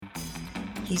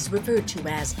He's referred to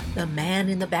as the man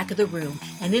in the back of the room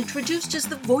and introduced as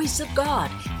the voice of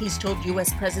God. He's told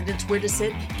U.S. presidents where to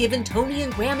sit, given Tony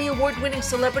and Grammy award-winning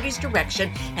celebrities direction,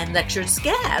 and lectured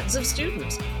scads of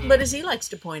students. But as he likes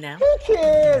to point out, who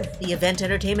cares? The event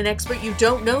entertainment expert you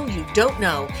don't know,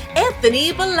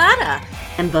 Anthony Bellata.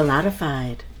 And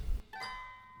Bellatified.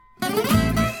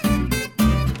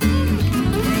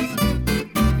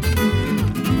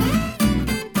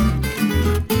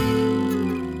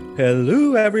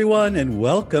 Hello, everyone, and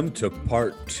welcome to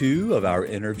part 2 of our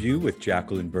interview with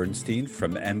Jacqueline Bernstein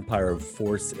from Empire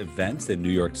Force Events in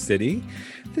New York City.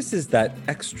 This is that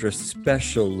extra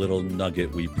special little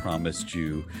nugget we promised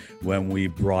you when we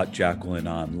brought Jacqueline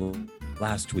on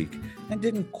last week and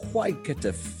didn't quite get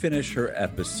to finish her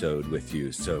episode with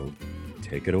you. So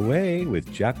take it away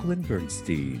with Jacqueline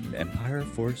Bernstein, Empire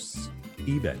Force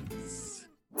Events.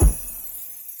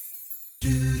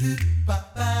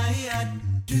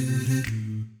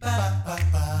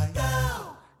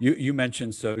 You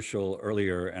mentioned social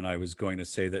earlier, and I was going to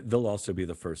say that they'll also be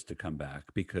the first to come back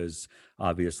because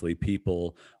obviously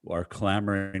people are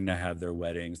clamoring to have their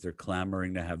weddings. They're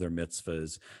clamoring to have their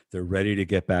mitzvahs. They're ready to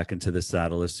get back into the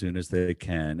saddle as soon as they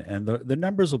can. And the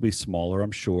numbers will be smaller,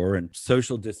 I'm sure, and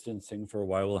social distancing for a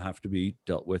while will have to be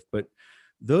dealt with. But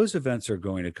those events are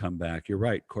going to come back. You're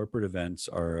right. Corporate events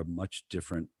are a much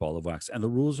different ball of wax, and the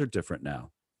rules are different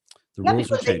now. The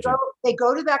rules are changing. They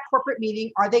go to that corporate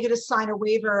meeting. Are they going to sign a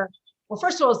waiver? Well,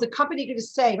 first of all, is the company going to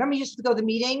say, remember you used to go to the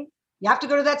meeting? You have to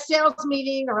go to that sales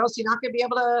meeting or else you're not going to be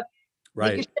able to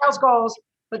make your sales goals.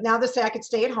 But now they say I could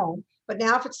stay at home. But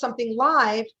now if it's something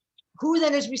live, who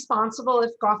then is responsible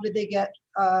if, God forbid, they get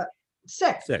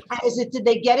sick? Did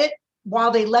they get it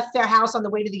while they left their house on the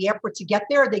way to the airport to get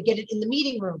there, or they get it in the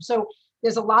meeting room? So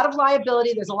there's a lot of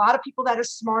liability. There's a lot of people that are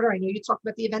smarter. I know you talked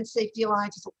about the Event Safety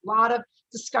Alliance. There's a lot of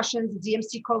discussions. The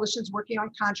DMC Coalition's working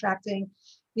on contracting.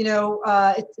 You know,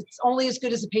 it's only as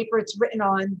good as the paper it's written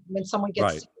on when someone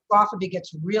gets sick. God forbid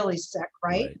gets really sick,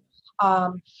 right?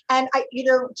 And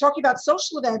talking about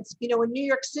social events, in New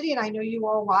York City, and I know you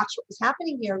all watch what was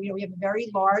happening here. We have a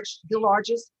very the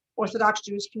largest Orthodox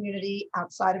Jewish community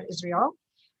outside of Israel.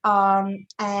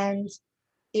 And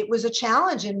it was a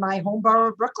challenge in my home borough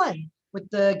of Brooklyn with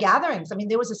the gatherings. I mean,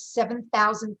 there was a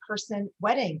 7,000 person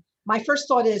wedding. My first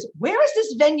thought is, where is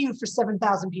this venue for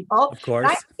 7,000 people? Of course.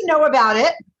 And I didn't know about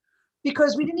it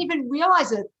because we didn't even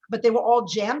realize it, but they were all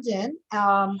jammed in.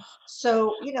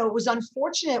 So, it was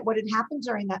unfortunate what had happened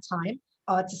during that time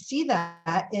to see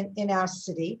that in our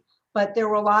city. But there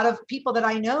were a lot of people that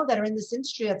I know that are in this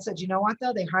industry that said, you know what,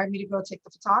 though, they hired me to go take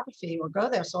the photography or go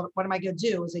there. So what am I going to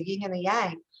do? It was a yin and a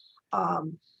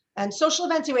yang. And social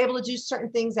events, they were able to do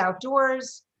certain things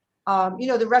outdoors.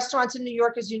 The restaurants in New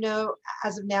York, as you know,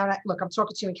 as of now, look, I'm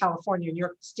talking to you in California. New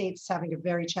York State's having a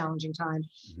very challenging time,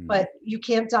 but you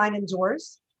can't dine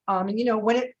indoors. When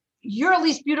you're at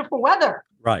least beautiful weather.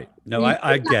 Right. No,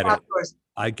 I get it.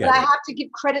 I have to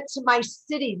give credit to my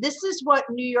city. This is what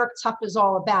New York Tough is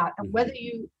all about. And whether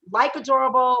you like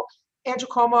adorable Andrew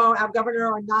Cuomo, our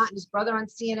governor, or not, and his brother on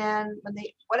CNN,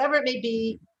 whatever it may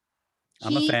be,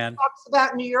 I'm a fan. He talks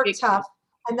about New York Tough,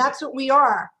 and that's what we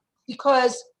are.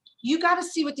 Because you got to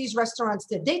see what these restaurants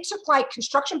did. They took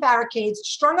construction barricades,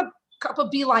 strung a couple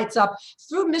of bee lights up,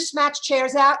 threw mismatched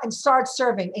chairs out, and started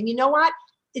serving. And you know what?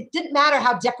 It didn't matter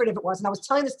how decorative it was. And I was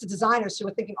telling this to designers who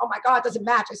were thinking, oh my God, it doesn't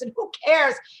match. I said, who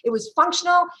cares? It was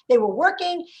functional. They were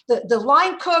working. The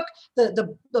line cook,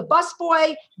 the bus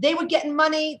boy, they were getting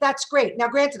money. That's great. Now,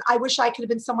 granted, I wish I could have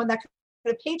been someone that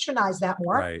could have patronized that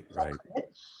more. Right.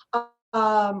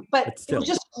 But it was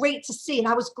just great to see. And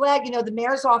I was glad, the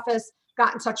mayor's office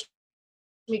got in touch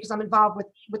with me because I'm involved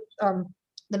with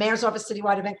the mayor's office,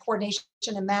 citywide event coordination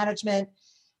and management,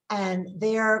 and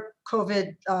their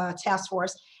COVID task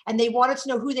force. And they wanted to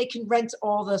know who they can rent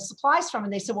all the supplies from.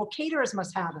 And they said, well, caterers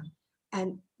must have them.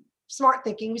 And smart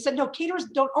thinking, we said, no, caterers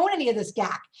don't own any of this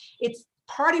GAC. It's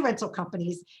party rental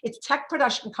companies. It's tech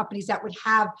production companies that would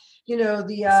have,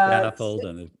 the scaffold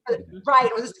and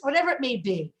whatever it may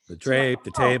be. The drape,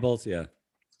 the tables, yeah.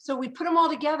 So we put them all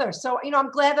together. So, I'm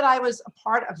glad that I was a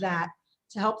part of that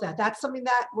to help that. That's something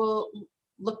that we'll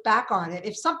look back on it.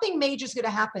 If something major is going to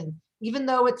happen, even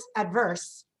though it's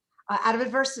adverse, out of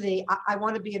adversity, I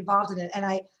want to be involved in it. And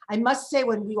I must say,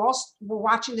 when we all were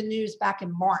watching the news back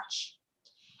in March,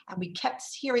 and we kept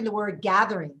hearing the word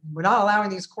gathering, we're not allowing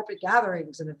these corporate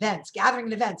gatherings and events,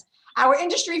 our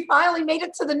industry finally made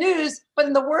it to the news, but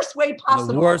in the worst way possible.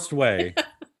 In the worst way. Yes.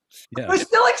 It was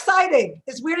still exciting,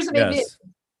 as weird as it may be,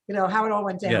 how it all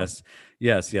went down.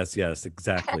 Yes,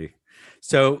 exactly.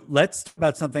 So let's talk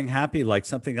about something happy, like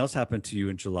something else happened to you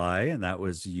in July, and that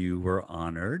was you were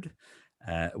honored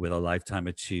with a Lifetime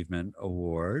Achievement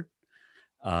Award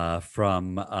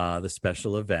from the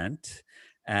special event.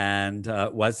 And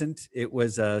it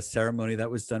was a ceremony that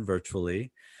was done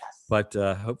virtually, Yes. but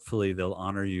hopefully they'll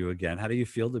honor you again. How do you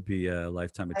feel to be a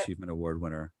Lifetime Achievement Award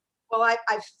winner? Well,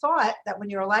 I've thought that when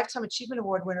you're a Lifetime Achievement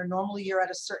Award winner, normally you're at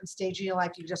a certain stage in your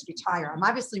life, you just retire. I'm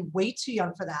obviously way too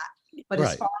young for that. But as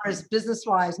Right. far as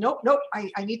business-wise, nope.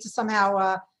 I need to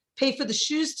somehow pay for the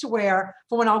shoes to wear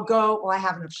for when I'll go. Well, I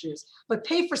have enough shoes, but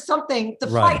pay for something to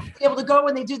Right. flight, to be able to go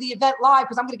when they do the event live,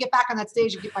 because I'm going to get back on that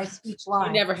stage and get my speech You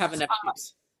live. never have enough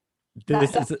shoes.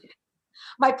 This is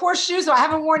My poor shoes, I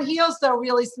haven't worn heels though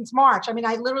really since March. I mean,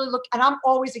 I literally look, and I'm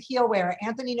always a heel wearer.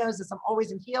 Anthony knows this. I'm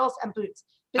always in heels and boots.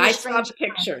 Been a I saw strange the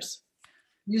pictures.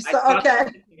 You I saw, saw okay.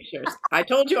 the pictures. I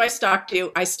told you I stalked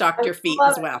you. I stalked your feet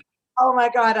love as well. Oh my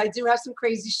God, I do have some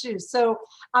crazy shoes. So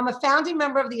I'm a founding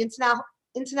member of the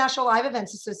International Live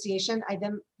Events Association. I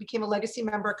then became a legacy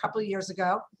member a couple of years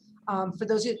ago. For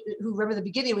those who remember the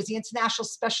beginning, it was the International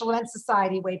Special Events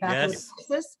Society way back. Yes.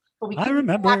 But we I couldn't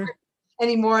remember.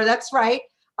 anymore. That's right.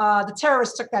 The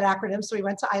terrorists took that acronym, so we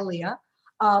went to ILEA.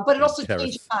 But it also changed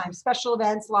Terrorists. time. Special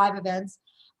events, live events,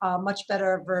 much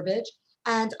better verbiage.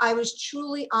 And I was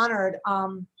truly honored.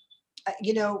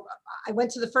 You know, I went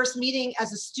to the first meeting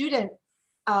as a student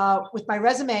with my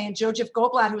resume, and Joseph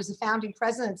Goldblatt, who was the founding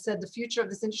president, said the future of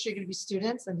this industry are going to be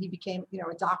students, and he became, you know,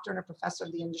 a doctor and a professor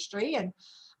of the industry. And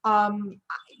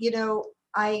you know,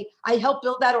 I helped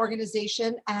build that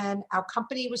organization, and our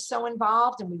company was so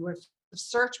involved, and we were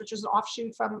Search, which was an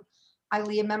offshoot from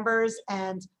ILEA members,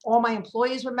 and all my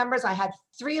employees were members. I had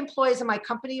 3 employees in my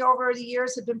company over the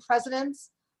years had been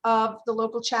presidents of the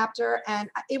local chapter, and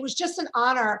it was just an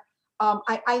honor.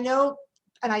 I know,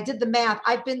 and I did the math,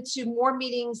 I've been to more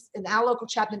meetings in our local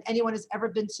chapter than anyone has ever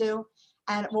been to,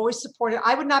 and I'm always supported.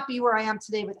 I would not be where I am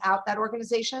today without that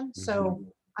organization. So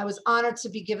I was honored to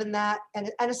be given that, and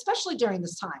especially during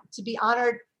this time, to be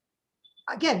honored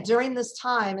again during this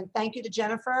time. And thank you to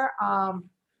Jennifer. I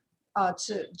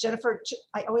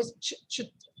always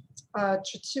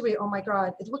Chetui. Oh my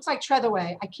God, it looks like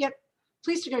Trethewey. I can't.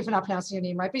 Please forgive me for not pronouncing your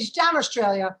name right. But she's down in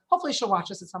Australia. Hopefully she'll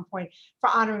watch us at some point for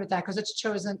honoring with that, because it's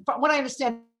chosen. But what I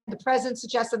understand, the president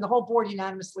suggested, the whole board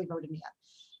unanimously voted me in.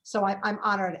 So I'm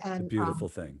honored. And It's a beautiful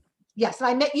thing. yes, and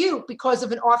I met you because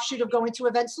of an offshoot of going to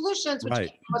Event Solutions, which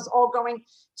Right. was all going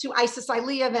to ISIS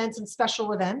ILEA events and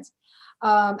special events.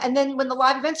 And then when the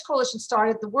Live Events Coalition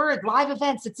started, the word live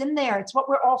events, it's in there. It's what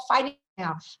we're all fighting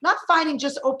now. Not fighting,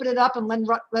 just open it up and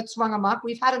let's run amok.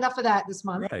 We've had enough of that this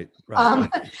month. Right. Right.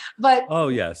 But Oh,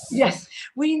 yes. yes,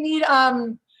 we need,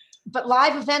 but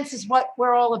live events is what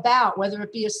we're all about, whether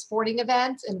it be a sporting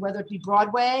event and whether it be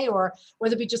Broadway or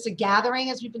whether it be just a gathering,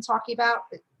 as we've been talking about.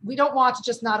 We don't want to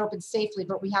just not open safely,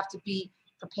 but we have to be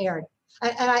prepared.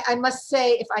 And I must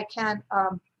say, if I can,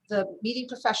 the Meeting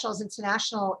Professionals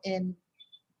International in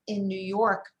New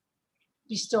York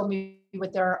bestowed me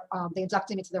with their, they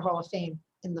inducted me to their Hall of Fame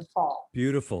in the fall.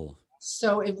 Beautiful.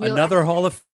 So it really, Another Hall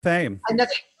of Fame.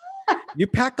 another, You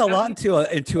pack a lot into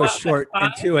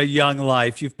a young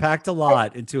life. You've packed a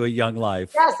lot into a young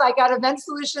life. yes, I got Event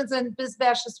Solutions and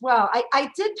BizBash as well.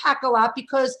 I did pack a lot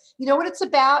because you know what it's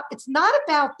about? It's not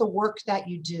about the work that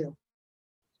you do.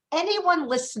 Anyone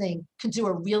listening can do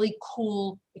a really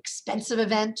cool, expensive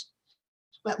event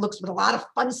that looks with a lot of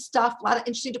fun stuff, a lot of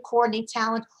interesting decor, neat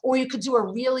talent, or you could do a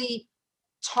really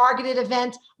targeted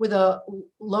event with a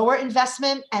lower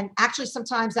investment. And actually,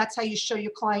 sometimes that's how you show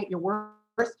your client your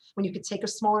worth, when you could take a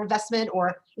smaller investment,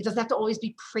 or it doesn't have to always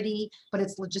be pretty, but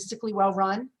it's logistically well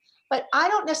run. But I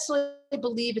don't necessarily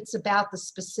believe it's about the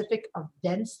specific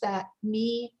events that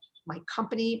me, my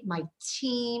company, my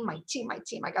team,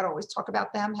 I got to always talk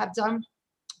about them, have done.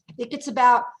 I think it's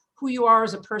about who you are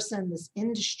as a person in this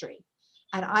industry.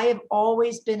 And I have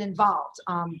always been involved.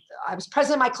 I was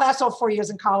president of my class all 4 years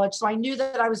in college, so I knew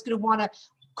that I was going to want to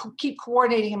keep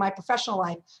coordinating in my professional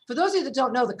life. For those of you that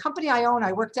don't know, the company I own,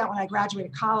 I worked at when I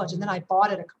graduated college, and then I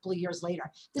bought it a couple of years later.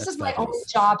 This That's is my fabulous. only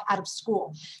job out of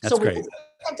school. That's when great.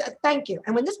 thank you.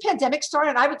 And when this pandemic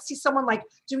started, I would see someone like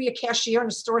doing a cashier in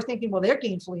a store thinking, well, they're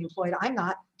gainfully employed. I'm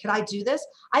not. Could I do this?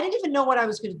 I didn't even know what I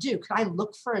was going to do. Could I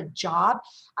look for a job?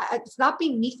 It's not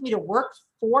beneath me to work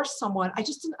for someone. I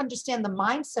just didn't understand the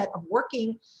mindset of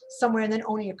working somewhere and then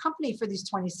owning a company for these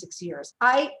 26 years.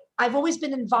 I've always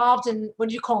been involved in, what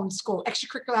do you call them in school,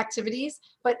 extracurricular activities,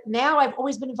 but now I've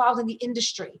always been involved in the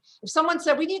industry. If someone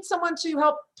said, we need someone to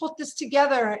help put this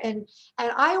together, and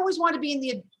I always want to be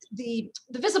in the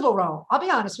visible role. I'll be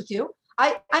honest with you.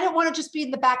 I didn't want to just be in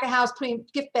the back of the house putting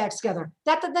gift bags together.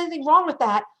 There's nothing wrong with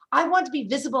that. I want to be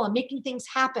visible and making things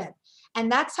happen.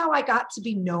 And that's how I got to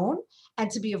be known and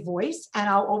to be a voice. And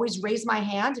I'll always raise my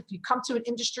hand. If you come to an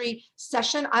industry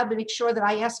session, I will make sure that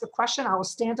I ask a question. I will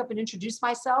stand up and introduce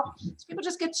myself. So people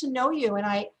just get to know you. And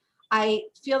I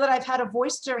feel that I've had a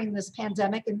voice during this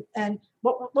pandemic. And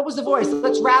what was the voice?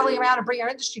 Let's rally around and bring our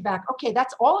industry back. Okay,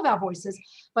 that's all of our voices.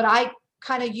 But I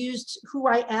kind of used who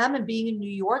I am and being in New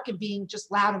York and being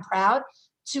just loud and proud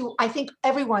to, I think,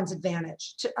 everyone's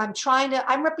advantage.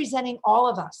 I'm representing all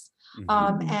of us.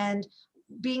 And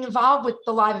being involved with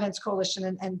the Live Events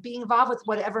Coalition and being involved with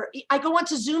whatever. I go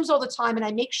onto Zooms all the time and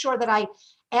I make sure that I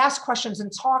ask questions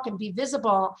and talk and be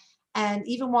visible. And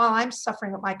even while I'm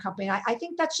suffering with my company, I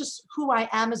think that's just who I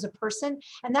am as a person.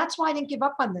 And that's why I didn't give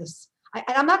up on this.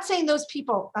 And I'm not saying those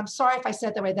people, I'm sorry if I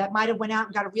said it that way, that might have went out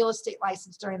and got a real estate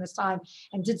license during this time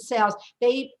and did sales.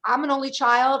 I'm an only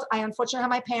child. I unfortunately have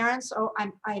my parents. Oh,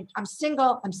 I'm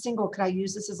single. I'm single. Could I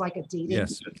use this as like a dating?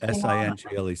 Yes,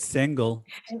 S-I-N-G-L-E, single.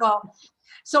 Single.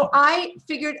 So I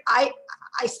figured I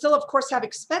still, of course, have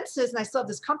expenses and I still have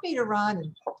this company to run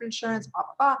and corporate insurance, blah,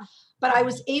 blah, blah. But I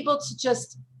was able to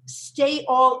just stay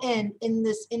all in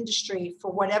this industry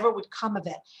for whatever would come of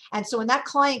it. And so when that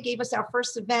client gave us our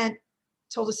first event,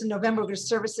 told us in November, we're going to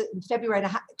service it in February,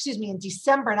 in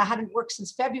December, and I hadn't worked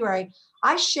since February,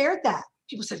 I shared that.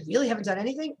 People said, really, haven't done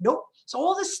anything? Nope. So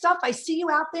all this stuff, I see you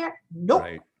out there. Nope.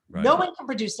 Right. No income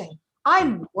producing.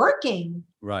 I'm working.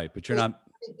 Right. But you're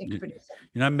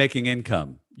not making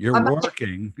income. You're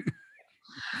working.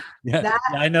 Yeah.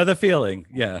 I know the feeling.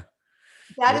 Yeah.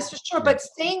 That is for sure. But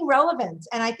staying relevant.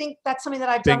 And I think that's something that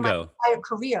I've done my entire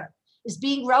career is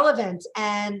being relevant.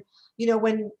 And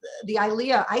when the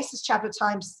ISIS chapter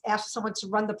times asked someone to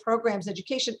run the programs,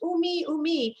 education, ooh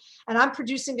me, and I'm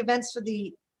producing events for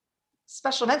the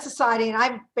Special Event Society, and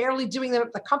I'm barely doing them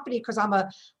at the company because I'm a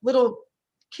little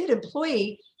kid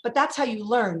employee, but that's how you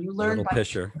learn. You learn by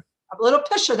pisher. A little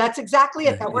pisher. That's exactly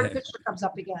it. That word pisher comes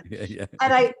up again. Yeah.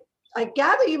 And I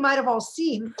gather you might have all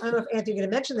seen, I don't know if Anthony's going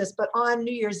to mention this, but on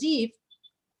New Year's Eve,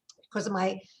 because of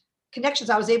my connections,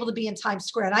 I was able to be in Times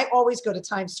Square, and I always go to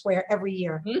Times Square every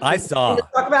year. I saw.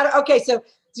 Talk about it. Okay,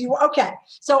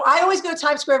 so I always go to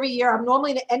Times Square every year. I'm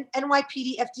normally in an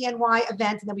NYPD FDNY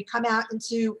event, and then we come out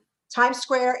into Times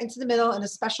Square, into the middle, in a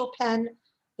special pen.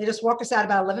 They just walk us out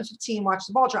about 11:15, watch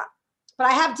the ball drop. But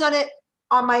I have done it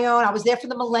on my own. I was there for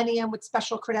the Millennium with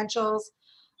special credentials,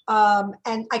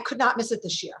 and I could not miss it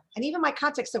this year. And even my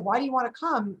contact said, "Why do you want to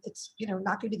come? It's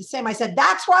not going to be the same." I said,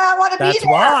 "That's why I want to be there." That's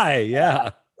why,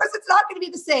 yeah. Because it's not going to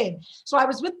be the same. So I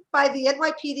was by the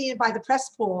NYPD and by the press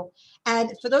pool.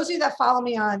 And for those of you that follow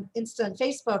me on Insta and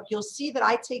Facebook, you'll see that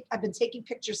I've been taking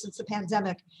pictures since the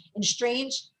pandemic in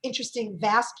strange, interesting,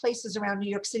 vast places around New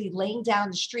York City, laying down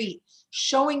the street,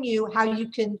 showing you how you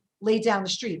can lay down the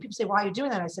street. People say, "Why are you doing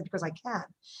that?" I said, "Because I can."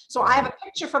 So I have a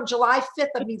picture from July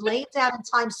 5th of me laying down in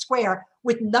Times Square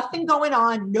with nothing going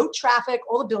on, no traffic,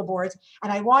 all the billboards.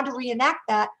 And I wanted to reenact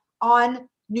that on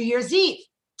New Year's Eve.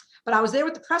 But I was there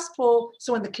with the press pool.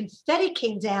 So when the confetti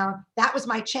came down, that was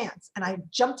my chance. And I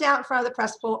jumped out in front of the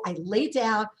press pool. I laid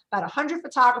down, about 100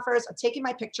 photographers are taking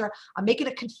my picture. I'm making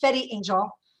a confetti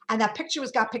angel. And that picture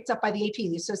got picked up by the AP,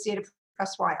 the Associated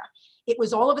Press Wire. It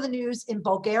was all over the news in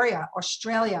Bulgaria,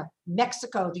 Australia,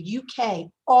 Mexico, the UK,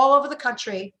 all over the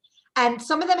country. And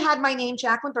some of them had my name,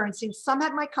 Jacqueline Bernstein. Some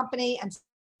had my company, and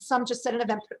some just said an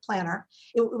event planner.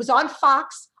 It was on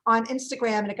Fox, on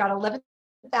Instagram, and it got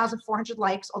 11,400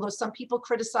 likes, although some people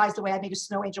criticized the way I made a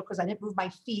snow angel because I didn't move my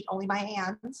feet, only my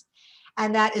hands.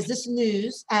 And that is this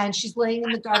news. And she's laying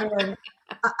in the gutter. And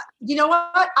you know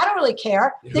what? I don't really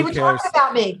care. They were talking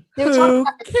about me. Who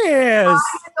cares?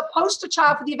 I'm the poster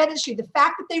child for the event industry. The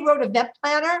fact that they wrote event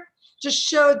planner just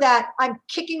showed that I'm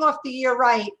kicking off the year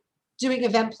right, doing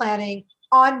event planning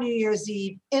on New Year's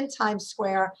Eve in Times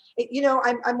Square.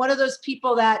 I'm one of those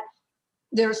people that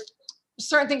there's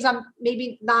certain things I'm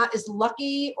maybe not as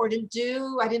lucky or didn't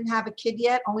do. I didn't have a kid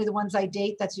yet, only the ones I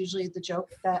date. That's usually the joke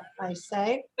that I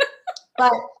say.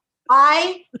 But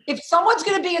if someone's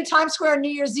going to be in Times Square on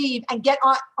New Year's Eve and get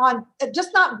on just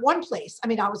not one place. I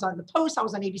mean, I was on the Post, I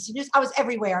was on ABC News, I was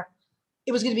everywhere.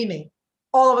 It was going to be me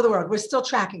all over the world. We're still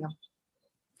tracking them.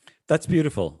 That's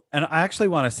beautiful. And I actually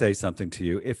want to say something to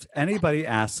you. If anybody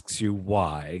asks you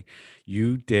why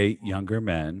you date younger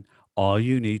men, all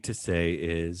you need to say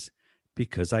is,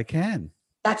 because I can.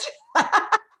 That's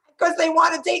because they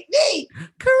want to date me.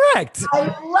 Correct. I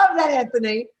love that,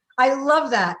 Anthony. I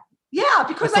love that. Yeah,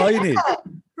 because that's all you need.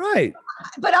 Right.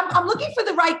 But I'm looking for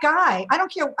the right guy. I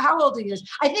don't care how old he is.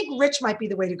 I think Rich might be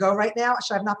the way to go right now.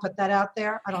 Should I have not put that out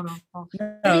there? I don't know.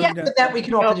 Maybe after that we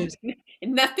can all produce.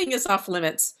 Nothing is off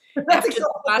limits. After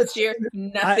last year,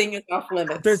 nothing is off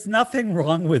limits. There's nothing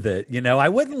wrong with it. I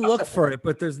wouldn't look for it,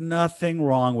 but there's nothing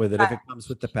wrong with it if it comes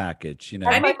with the package.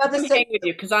 I need to come hang with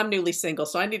you because I'm newly single,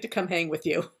 so I need to come hang with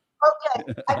you.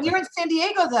 Okay. You're in San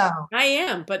Diego, though. I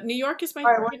am, but New York is my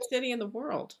favorite city in the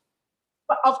world.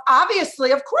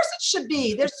 Obviously, of course it should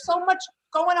be. There's so much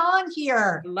going on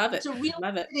here. Love it. It's a real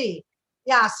city.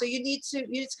 Yeah, so you need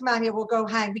to come out here. We'll go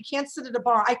hang. We can't sit at a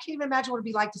bar. I can't even imagine what it'd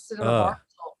be like to sit at a bar.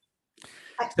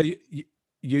 So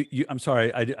you I'm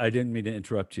sorry, I didn't mean to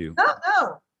interrupt you.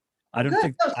 No. I don't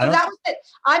think so that was it.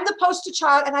 I'm the poster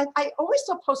child, and I always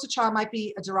thought poster child might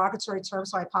be a derogatory term,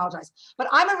 so I apologize. But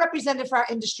I'm a representative for our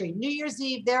industry. New Year's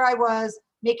Eve, there I was,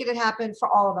 making it happen for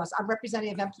all of us. I'm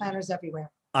representing event planners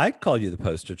everywhere. I'd call you the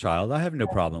poster child. I have no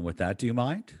problem with that. Do you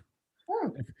mind?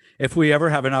 If we ever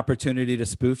have an opportunity to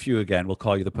spoof you again, we'll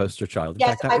call you the poster child.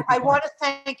 Yes, I want to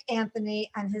thank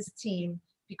Anthony and his team,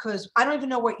 because I don't even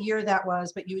know what year that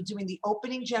was, but you were doing the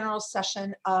opening general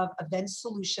session of Event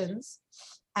Solutions.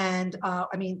 And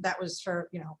that was for,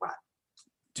 what?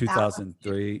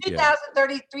 2003.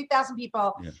 3,000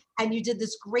 people. Yeah. And you did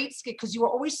this great skit because you were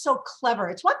always so clever.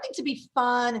 It's one thing to be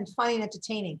fun and funny and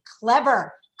entertaining.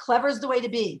 Clever is the way to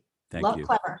be. Love you.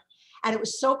 Clever. And it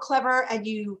was so clever. And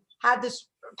you had this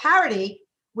parody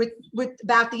with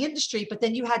about the industry, but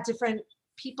then you had different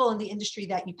people in the industry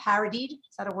that you parodied.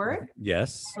 Is that a word?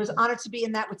 Yes. I was honored to be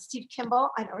in that with Steve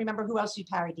Kimball. I don't remember who else you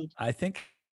parodied. I think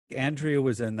Andrea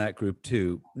was in that group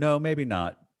too. No, maybe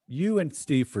not. You and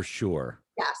Steve for sure.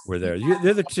 Yes. Were there.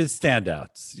 They're the two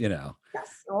standouts, Yes.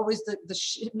 Always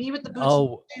me with the boots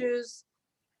and shoes,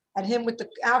 and him with the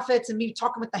outfits, and me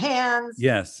talking with the hands.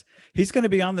 Yes. He's going to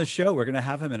be on the show. We're going to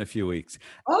have him in a few weeks.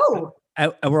 Oh.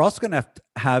 And we're also going to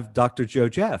have Dr. Joe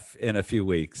Jeff in a few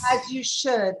weeks. As you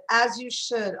should.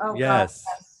 Oh, yes.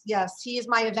 God. Yes. He is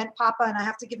my event papa, and I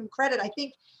have to give him credit. I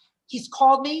think he's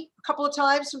called me a couple of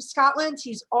times from Scotland.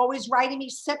 He's always writing me,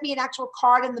 sent me an actual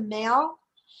card in the mail.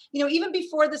 Even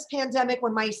before this pandemic,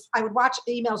 when I would watch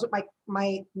emails with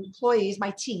my employees,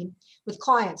 my team, with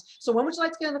clients. So when would you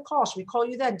like to get on the call? Should we call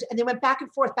you then? And they went back and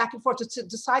forth to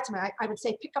decide to me. I would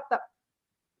say, pick up the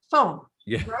phone.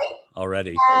 Yeah. Right?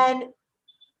 Already. And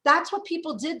that's what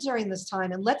people did during this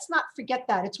time. And let's not forget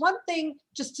that. It's one thing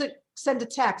just to send a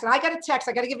text. And I got a text.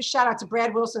 I got to give a shout out to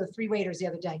Brad Wilson, the 3 waiters the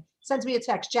other day. Sends me a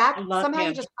text. Jack, somehow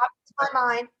you just popped into my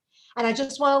mind. And I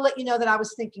just want to let you know that I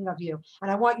was thinking of you.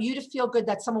 And I want you to feel good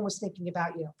that someone was thinking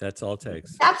about you. That's all it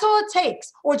takes. That's all it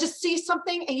takes. Or just see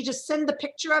something and you just send the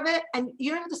picture of it and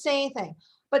you don't have to say anything.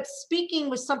 But speaking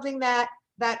was something that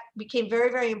became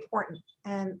very, very important.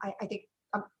 And I think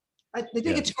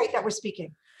it's great that we're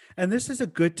speaking. And this is a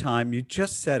good time. You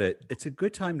just said it. It's a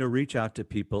good time to reach out to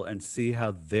people and see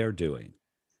how they're doing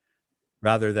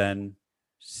rather than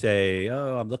say,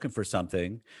 oh, I'm looking for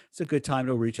something. It's a good time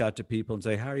to reach out to people and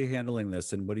say, how are you handling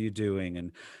this? And what are you doing?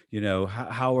 And,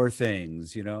 how are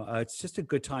things? It's just a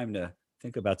good time to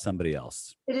think about somebody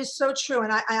else. It is so true.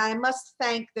 And I must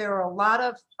thank there are a lot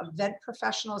of event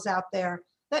professionals out there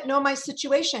that know my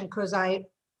situation because I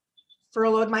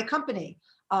furloughed my company.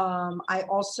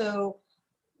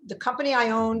 The company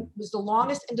I own was the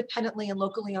longest independently and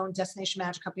locally owned destination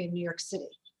management company in New York City.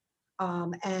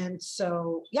 And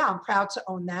so, I'm proud to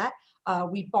own that.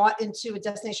 We bought into a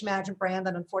destination management brand,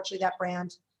 and unfortunately that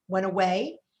brand went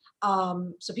away.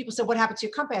 So people said, what happened to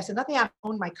your company? I said, nothing, I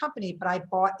owned my company, but I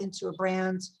bought into a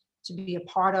brand to be a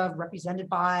part of, represented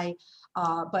by,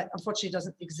 but unfortunately it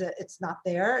doesn't exist. It's not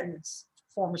there in its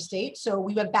former state. So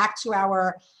we went back to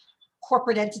our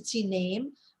corporate entity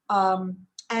name.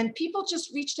 And people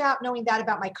just reached out knowing that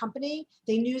about my company.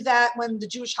 They knew that when the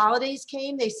Jewish holidays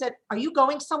came, they said, are you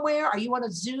going somewhere? Are you on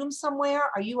a Zoom somewhere?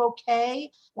 Are you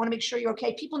okay? Want to make sure you're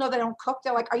okay. People know they don't cook.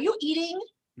 They're like, are you eating?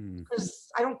 Because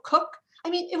I don't cook. I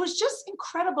mean, it was just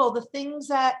incredible, the things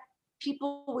that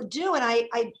people would do. And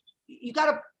you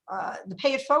got to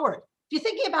pay it forward. If you're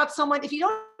thinking about someone, if you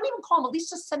don't even call them, at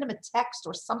least just send them a text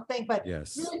or something, but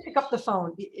really pick up the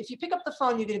phone. If you pick up the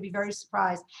phone, you're going to be very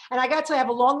surprised. And I got to tell you, I have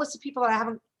a long list of people that I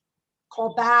haven't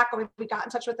called back or we got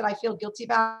in touch with that I feel guilty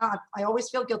about. I always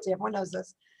feel guilty. Everyone knows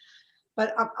this,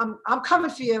 but I'm coming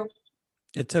for you.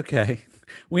 It's okay.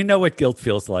 We know what guilt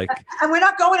feels like. And we're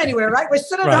not going anywhere, right? We're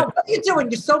sitting at home. What are you doing?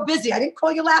 You're so busy. I didn't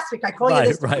call you last week. I called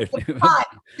you this week. You'll be fine.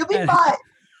 You'll be fine.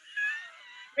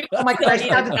 Oh my God, I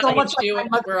sounded so much like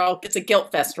my mother. It's a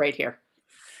guilt fest right here.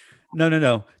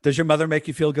 No. Does your mother make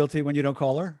you feel guilty when you don't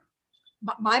call her?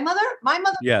 My mother,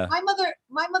 Yeah. my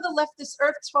mother left this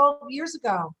earth 12 years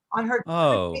ago on her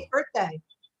 28th birthday.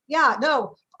 Yeah,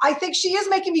 no, I think she is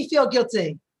making me feel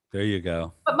guilty. There you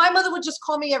go. But my mother would just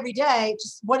call me every day.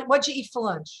 Just what'd you eat for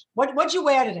lunch? What'd you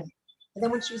wear today? And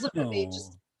then when she was looking at me,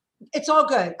 just it's all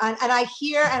good. And I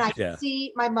hear and I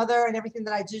see my mother and everything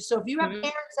that I do. So if you have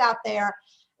parents out there,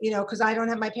 because I don't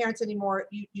have my parents anymore,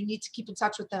 you need to keep in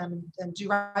touch with them and do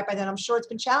right by them. I'm sure it's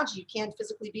been challenging. You can't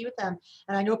physically be with them.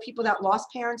 And I know people that lost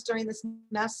parents during this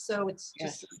mess. So it's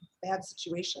just a bad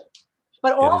situation.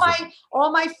 But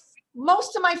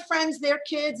most of my friends, their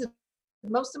kids,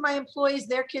 most of my employees,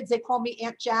 their kids, they call me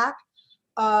Aunt Jack.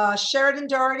 Sheridan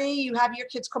Doherty, you have your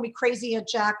kids call me crazy Aunt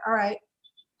Jack. All right.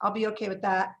 I'll be okay with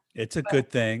that. It's a good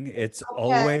thing. It's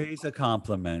always a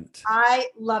compliment. I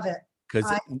love it. Because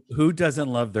who doesn't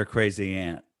love their crazy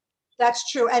aunt?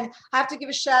 That's true. And I have to give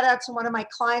a shout out to one of my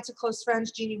clients and close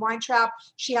friends, Jeannie Weintraub.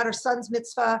 She had her son's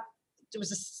mitzvah. There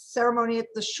was a ceremony at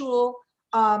the shul.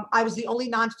 I was the only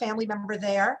non-family member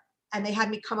there. And they had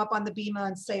me come up on the bima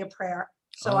and say a prayer.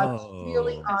 So I was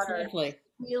really honored.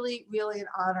 Really, really an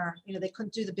honor. They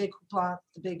couldn't do the big hoopla,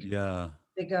 the big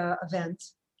event.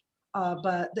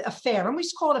 But the affair, when we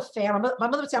used to call it affair, my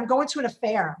mother would say, I'm going to an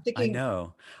affair. I'm thinking, I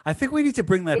know. I think we need to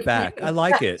bring that back. I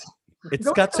like it. It's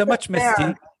got so much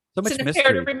mystique. So much it's an mystery.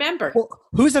 affair to remember. Well,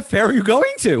 whose affair are you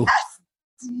going to?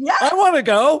 Yes. I want to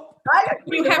go.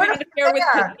 You have an affair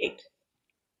with Kate.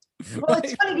 Well,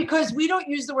 it's funny because we don't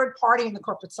use the word party in the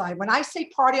corporate side. When I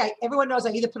say party, everyone knows I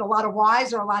either put a lot of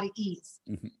Y's or a lot of E's,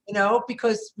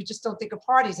 because we just don't think of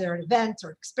parties. They're an event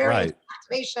or experience,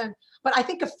 activation. But I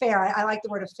think affair, I like the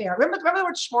word affair. Remember the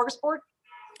word smorgasbord?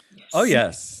 Oh,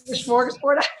 yes. The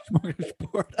smorgasbord.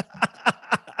 Smorgasbord.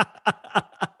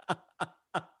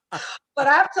 But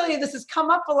I have to tell you, this has come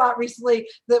up a lot recently.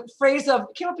 The phrase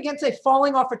came up again today,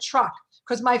 falling off a truck.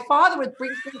 Because my father would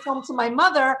bring things home to my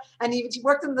mother, and he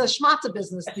worked in the schmatta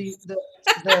business.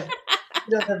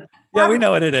 Yeah, we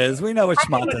know what it is. We know what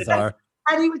schmattas are.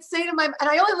 And he would say to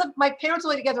my parents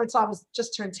only together until I was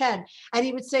just turned 10. And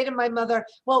he would say to my mother,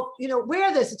 well,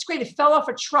 wear this. It's great. It fell off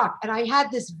a truck. And I had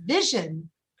this vision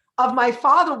of my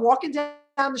father walking down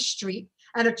the street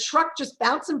and a truck just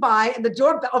bouncing by and the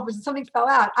door opens and something fell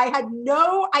out. I had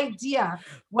no idea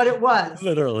what it was.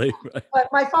 Literally. Right. But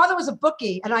my father was a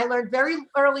bookie, and I learned very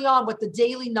early on what the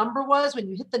daily number was. When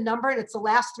you hit the number, and it's the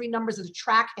last three numbers of the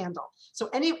track handle. So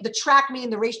the track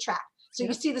meaning the racetrack. So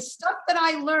you see the stuff that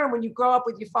I learned when you grow up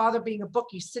with your father being a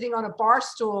bookie, sitting on a bar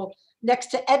stool next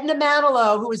to Edna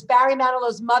Manilow, who was Barry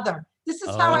Manilow's mother. This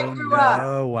is how I grew up.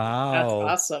 Oh, wow. That's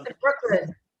awesome. In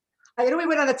Brooklyn. I know we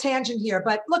went on a tangent here,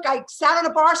 but look, I sat on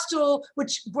a bar stool,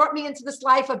 which brought me into this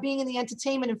life of being in the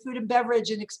entertainment and food and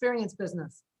beverage and experience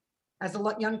business as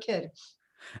a young kid.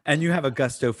 And you have a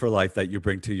gusto for life that you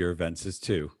bring to your events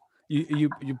too. You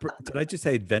did I just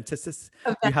say adventists?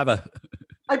 You have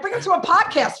I bring it to a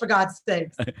podcast, for God's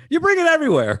sake. You bring it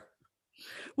everywhere.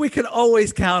 We can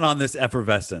always count on this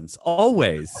effervescence.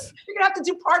 Always. You're gonna have to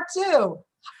do part 2.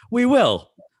 We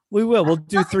will. We'll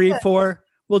do 3, 4.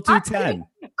 We'll do 10.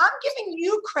 I'm giving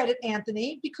you credit,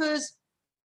 Anthony, because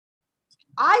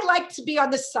I like to be on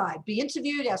this side, be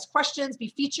interviewed, ask questions,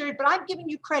 be featured, but I'm giving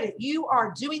you credit. You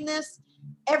are doing this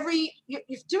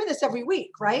you're doing this every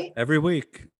week, right? Every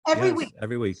week. Every week.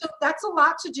 Every week. So that's a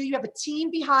lot to do. You have a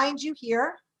team behind you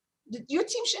here. Your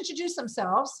team should introduce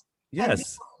themselves.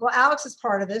 Yes. Well, Alex is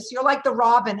part of this. You're like the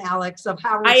Robin, Alex, of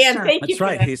Howard I am. Stern. Thank you. That's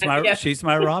right. She's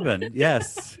my Robin.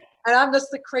 Yes. And I'm just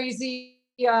the crazy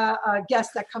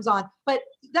guest that comes on. But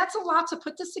that's a lot to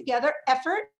put this together,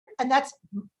 effort, and that's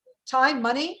time,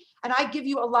 money. And I give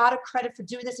you a lot of credit for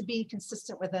doing this and being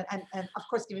consistent with it. And of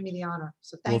course, giving me the honor.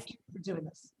 So thank you for doing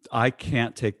this. I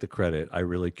can't take the credit. I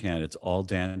really can't. It's all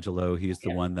D'Angelo. He's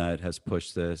the one that has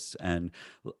pushed this. And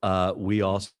we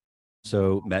also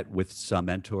met with some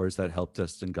mentors that helped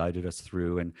us and guided us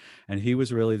through. And he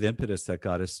was really the impetus that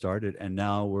got us started. And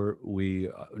now we're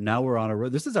on a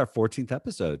road. This is our 14th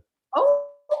episode.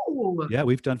 Oh, yeah,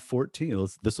 we've done 14.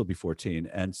 This will be 14.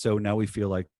 And so now we feel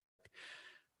like,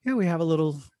 we have a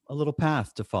little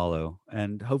path to follow,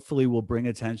 and hopefully we'll bring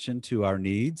attention to our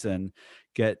needs and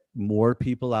get more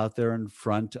people out there in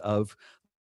front of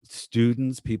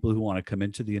students, people who want to come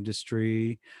into the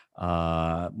industry,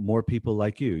 more people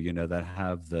like you, that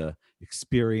have the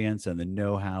experience and the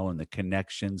know-how and the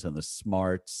connections and the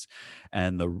smarts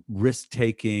and the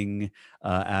risk-taking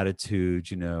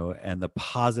attitude, and the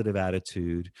positive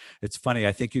attitude. It's funny.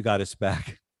 I think you got us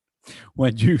back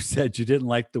when you said you didn't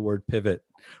like the word pivot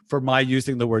for my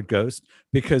using the word ghost,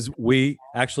 because we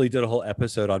actually did a whole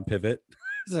episode on pivot.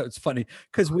 So it's funny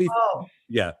because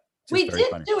just we very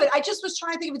did funny. do it. I just was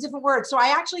trying to think of a different word. So I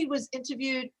actually was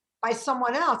interviewed by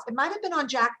someone else. It might have been on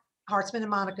Jack Hartzman and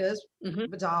Monica's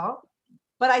Vidal,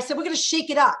 but I said, we're going to shake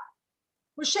it up.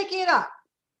 We're shaking it up.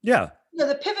 Yeah.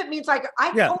 The pivot means like,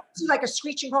 I don't see like a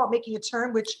screeching halt making a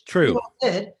turn, which True. we all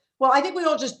did. Well, I think we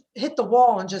all just hit the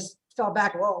wall and just fell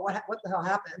back. Whoa, what the hell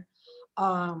happened?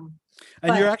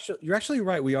 And you're actually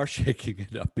right. We are shaking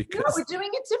it up because we're doing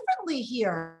it differently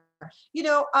here.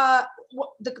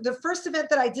 The first event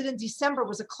that I did in December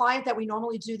was a client that we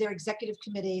normally do their executive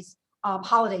committee's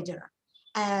holiday dinner,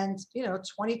 and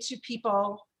 22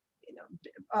 people,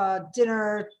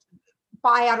 dinner,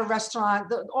 buy out a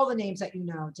restaurant, all the names that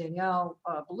Danielle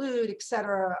Balud,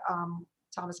 etc.,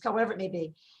 Thomas Kell, whatever it may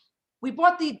be. We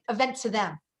brought the event to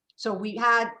them, so we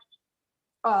had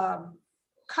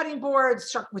cutting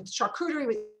boards with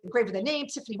charcuterie engraved with their name,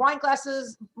 Tiffany wine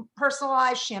glasses,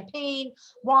 personalized champagne,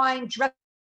 wine, dressed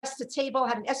the table,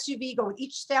 had an SUV go with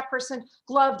each staff person,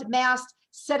 gloved, masked,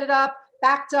 set it up,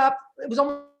 backed up. It was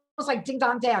almost like Ding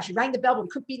Dong Dash. We rang the bell, but we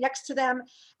couldn't be next to them.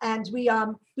 And we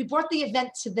brought the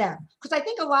event to them. Because I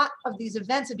think a lot of these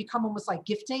events have become almost like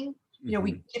gifting.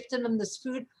 We gifted them this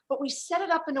food, but we set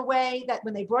it up in a way that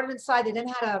when they brought it inside, they then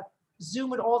had a Zoom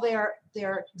with all their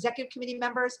executive committee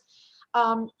members.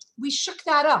 We shook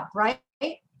that up, right?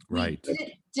 Right. We did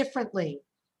it differently.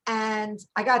 And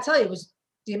I got to tell you, it was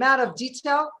the amount of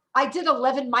detail. I did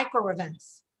 11 micro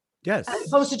events. Yes. As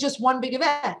opposed to just one big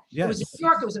event. Yes. It was in New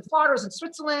York, it was in Florida, it was in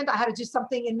Switzerland. I had to do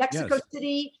something in Mexico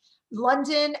City,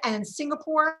 London, and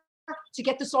Singapore to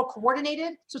get this all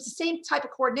coordinated. So it's the same type of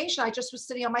coordination. I just was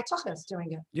sitting on my tuchus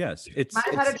doing it. Yes. Might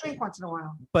have had a drink once in a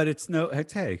while. But it's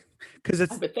because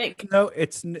it's I would think.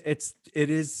 It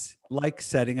is like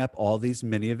setting up all these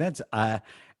mini events.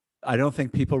 I don't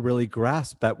think people really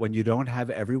grasp that when you don't have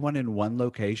everyone in one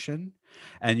location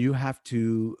and you have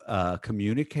to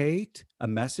communicate a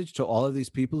message to all of these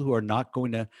people who are not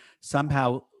going to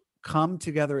somehow come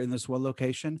together in this one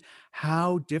location,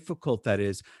 how difficult that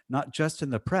is, not just in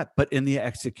the prep, but in the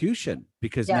execution,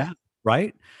 because now,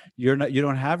 right? You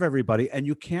don't have everybody, and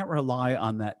you can't rely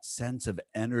on that sense of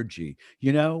energy.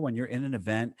 When you're in an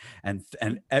event and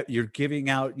you're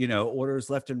giving out, orders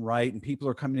left and right, and people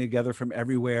are coming together from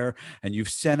everywhere, and you've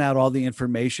sent out all the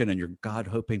information, and you're God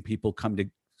hoping people come to,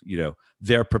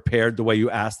 they're prepared the way you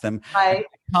ask them. Right.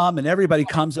 Come, and everybody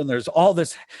comes, and there's all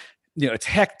this, it's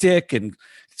hectic and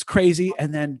it's crazy,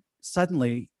 and then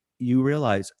suddenly you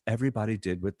realize everybody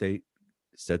did what they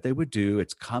said they would do.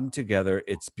 It's come together.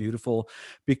 It's beautiful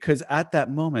because at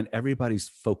that moment, everybody's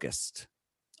focused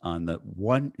on the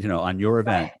one, on your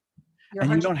event. Right.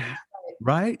 And you don't have,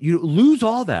 right? You lose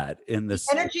all that in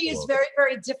this. Energy is very,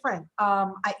 very different.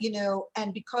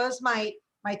 And because my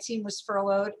team was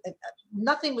furloughed,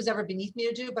 nothing was ever beneath me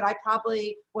to do, but I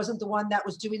probably wasn't the one that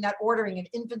was doing that ordering and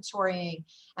inventorying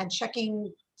and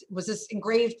checking, was this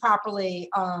engraved properly?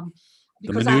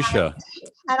 The minutia.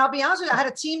 And I'll be honest with you, I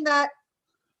had a team that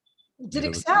did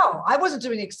Excel. I wasn't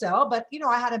doing Excel, but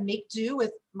I had to make do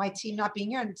with my team not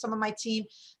being here, and some of my team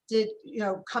did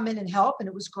come in and help, and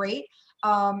it was great.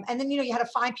 And then you had to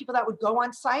find people that would go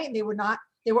on site, and they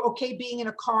were okay being in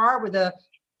a car with a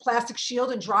plastic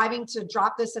shield and driving to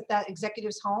drop this at that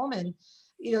executive's home. And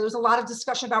there was a lot of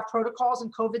discussion about protocols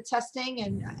and COVID testing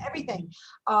and everything,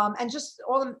 and just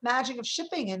all the managing of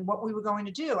shipping and what we were going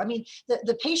to do. I mean,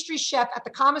 the pastry chef at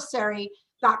the commissary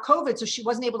got COVID, so she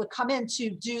wasn't able to come in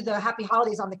to do the happy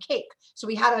holidays on the cake. So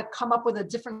we had to come up with a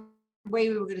different way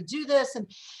we were going to do this,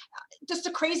 and just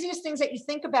the craziest things that you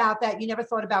think about that you never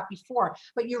thought about before.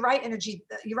 But you're right, Anthony,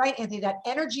 that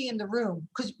energy in the room,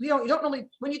 because you don't normally,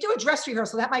 when you do a dress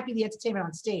rehearsal, that might be the entertainment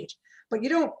on stage, but you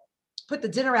don't put the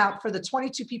dinner out for the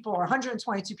 22 people or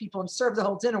 122 people and serve the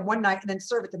whole dinner one night and then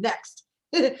serve it the next.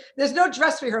 There's no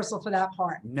dress rehearsal for that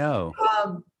part. No.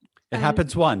 It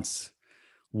happens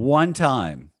one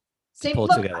time to pull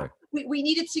together. We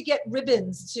needed to get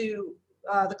ribbons to,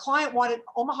 the client wanted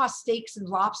Omaha steaks and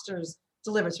lobsters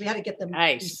delivered. So we had to get them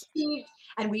received,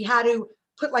 and we had to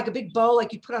put like a big bow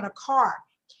like you put on a car.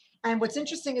 And what's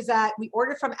interesting is that we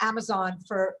ordered from Amazon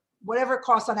for whatever it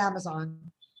costs on Amazon.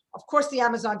 Of course, the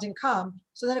Amazon didn't come.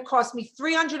 So then it cost me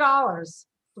 $300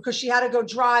 because she had to go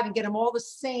drive and get them all the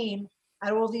same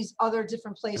at all these other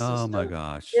different places. Oh my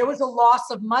gosh. There was a loss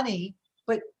of money.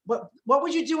 But what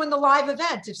would you do in the live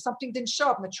event if something didn't show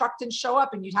up and the truck didn't show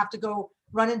up and you'd have to go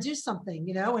run and do something,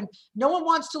 and no one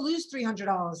wants to lose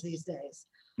 $300 these days.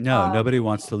 No, nobody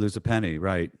wants to lose a penny,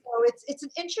 right? So it's an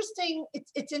interesting,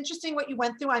 it's interesting what you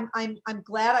went through. I'm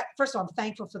glad. First of all, I'm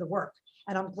thankful for the work,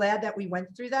 and I'm glad that we went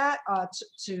through that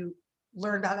to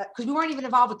learn about it, because we weren't even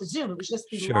involved with the Zoom. It was just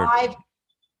the live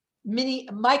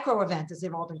micro event, as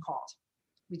they've all been called.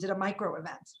 We did a micro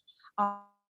event.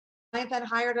 Client then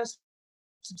hired us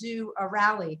to do a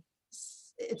rally.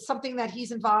 It's something that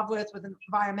he's involved with an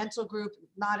environmental group,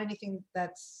 not anything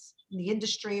that's in the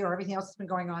industry or everything else that's been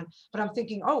going on. But I'm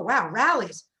thinking, oh, wow,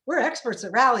 rallies. We're experts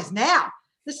at rallies now.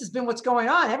 This has been what's going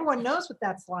on. Everyone knows what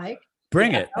that's like.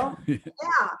 Bring it.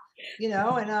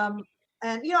 Yeah.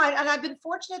 And I've been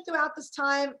fortunate throughout this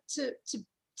time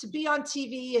to be on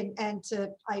TV and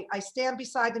I stand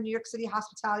beside the New York City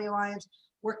Hospitality Alliance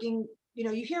working,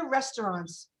 you hear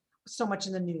restaurants so much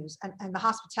in the news and the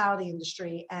hospitality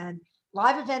industry, and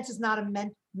live events is not a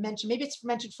mention. Maybe it's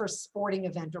mentioned for a sporting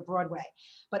event or Broadway,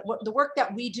 but the work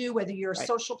that we do, whether you're a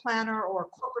social planner or a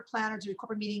corporate planner, do a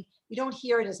corporate meeting, you don't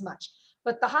hear it as much.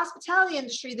 But the hospitality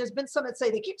industry, there's been some that say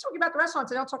they keep talking about the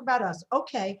restaurants, they don't talk about us.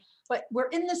 Okay, but we're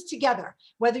in this together.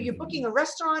 Whether you're booking a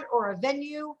restaurant or a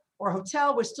venue or a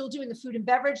hotel, we're still doing the food and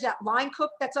beverage. That line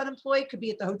cook that's unemployed could be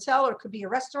at the hotel or it could be a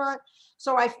restaurant.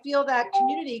 So I feel that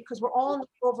community, because we're all in the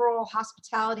overall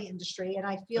hospitality industry, and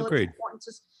I feel Agreed. It's important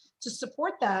to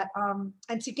support that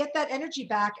and to get that energy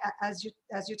back as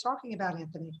you're talking about,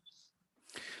 Anthony.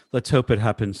 Let's hope it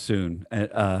happens soon.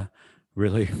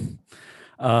 Really.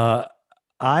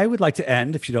 I would like to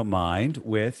end, if you don't mind,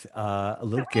 with a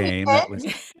little game.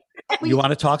 You want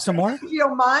to talk some more? If you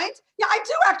don't mind? Yeah, I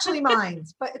do actually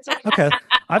mind, but it's okay. Okay.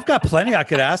 I've got plenty I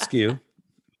could ask you.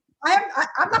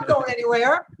 I'm not going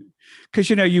anywhere. Because,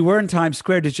 you were in Times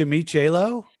Square. Did you meet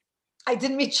J-Lo? I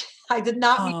did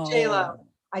not meet J-Lo.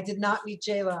 I did not meet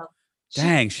J-Lo.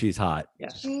 Dang, she's hot. Yeah.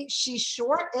 She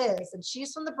sure is. And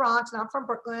she's from the Bronx and I'm from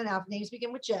Brooklyn and our names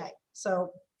begin with J.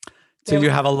 So you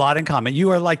have a lot in common. You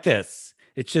are like this.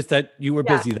 It's just that you were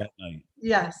busy that night.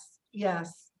 Yes.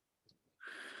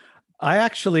 I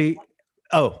actually,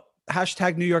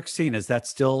 hashtag New York Scene. Is that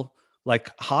still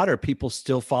like hot? Are people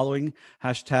still following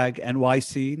hashtag NY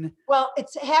Scene? Well,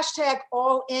 it's hashtag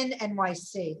all in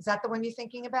NYC. Is that the one you're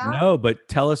thinking about? No, but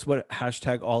tell us what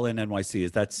hashtag all in NYC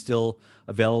is. That still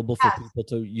available for people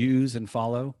to use and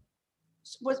follow?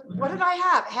 What did I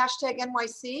have? Hashtag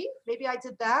NYC? Maybe I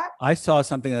did that. I saw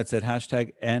something that said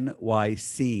hashtag NY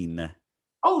Scene.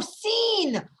 Oh,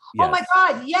 Scene. Yes. Oh my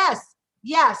God.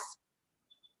 Yes.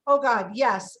 Oh God.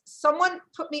 Yes. Someone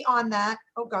put me on that.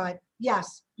 Oh God.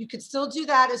 Yes. You could still do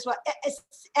that as well.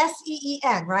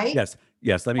 SEEN, right?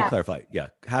 Yes. Let me clarify. Yeah.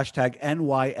 Hashtag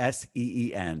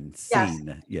NYSEEN.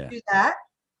 Scene. Yes. Do that.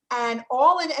 And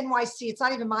all in NYC, it's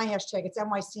not even my hashtag, it's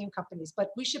NY Scene companies, but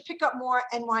we should pick up more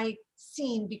NY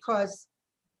Scene because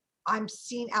I'm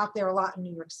seen out there a lot in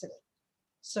New York City.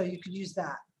 So you could use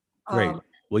that. Great.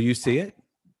 Will you see it?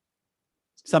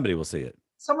 Somebody will see it.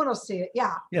 Someone will see it.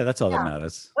 Yeah. Yeah. That's all that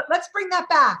matters. Let's bring that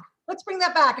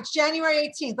back. It's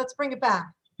January 18th. Let's bring it back.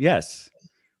 Yes.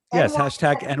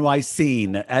 Hashtag NY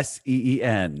Scene,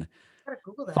 SEEN.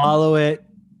 Follow it.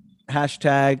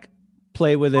 Hashtag,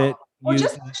 play with it. Or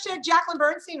just hashtag Jacqueline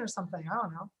Bernstein or something. I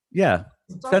don't know. Yeah.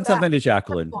 Send something to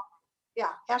Jacqueline. Yeah.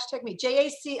 Hashtag me.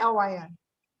 JACLYN.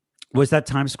 Was that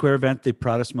Times Square event the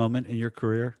proudest moment in your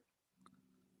career?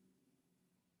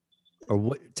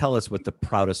 Or tell us what the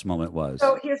proudest moment was.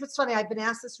 So here's what's funny. I've been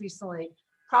asked this recently.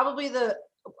 Probably the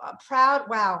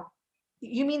wow.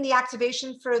 You mean the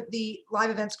activation for the Live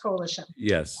Events Coalition?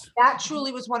 Yes. That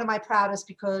truly was one of my proudest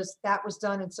because that was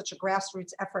done in such a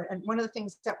grassroots effort. And one of the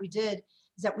things that we did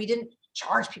is that we didn't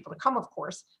charge people to come, of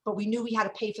course, but we knew we had to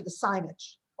pay for the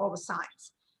signage, all the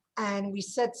signs. And we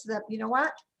said to them, you know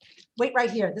what? Wait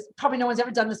right here. This probably no one's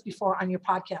ever done this before on your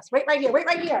podcast. Wait right here. Wait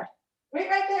right there. Do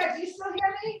you still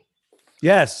hear me?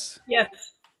 Yes. Yes.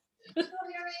 You still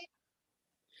hear me?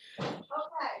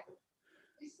 Okay.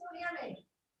 You still hear me?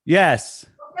 Yes.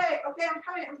 Okay, I'm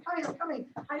coming.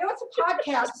 I know it's a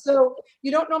podcast, so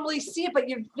you don't normally see it, but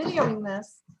you're videoing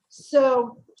this.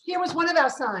 So here was one of our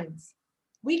signs.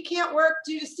 We can't work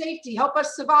due to safety. Help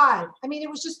us survive. I mean, it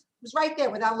was right there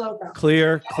with our logo.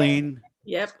 Clear, clean.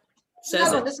 Yep.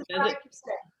 Says it. This is what I keep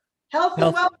saying. Health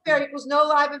and welfare equals no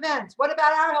live events. What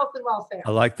about our health and welfare? I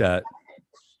like that.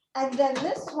 And then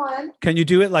this one. Can you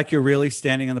do it like you're really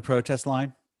standing in the protest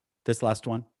line? This last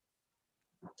one?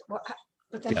 Well,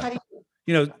 but then how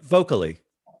do vocally.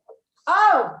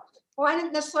 Oh, well, I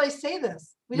didn't necessarily say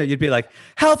this. You'd be like,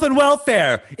 health and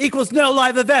welfare equals no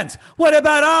live events. What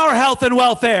about our health and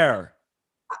welfare?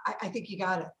 I think you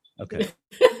got it. Okay.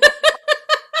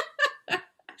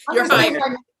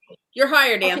 You're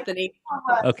hired, Anthony.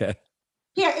 Okay.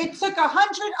 Here, it took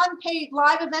 100 unpaid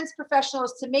live events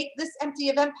professionals to make this empty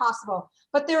event possible.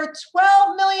 But there are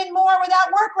 12 million more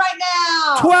without work right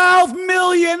now. 12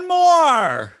 million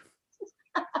more.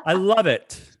 I love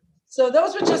it. So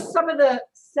those were just some of the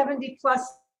 70 plus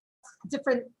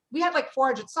different we had like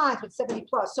 400 signs with 70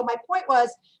 plus. So my point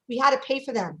was we had to pay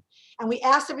for them. And we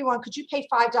asked everyone, could you pay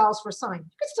 $5 for a sign?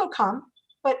 You could still come,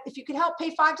 but if you could help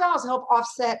pay $5 to help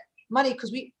offset money,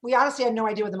 because we honestly had no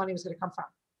idea where the money was going to come from.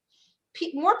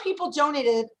 More people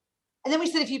donated. And then we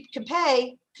said, if you can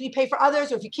you pay for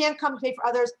others? Or if you can't come, pay for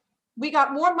others. We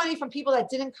got more money from people that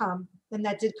didn't come than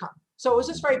that did come. So I was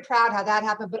just very proud how that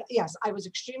happened. But yes, I was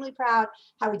extremely proud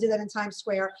how we did that in Times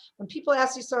Square. When people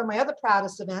ask me some of my other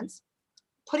proudest events,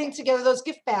 putting together those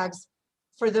gift bags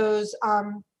for those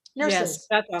nurses. Yes,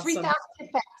 that's awesome. 3,000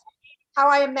 gift bags. How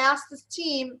I amassed this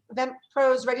team, event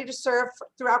pros ready to serve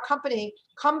through our company.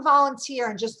 Come volunteer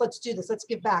and just let's do this. Let's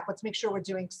give back. Let's make sure we're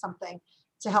doing something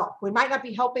to help. We might not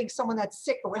be helping someone that's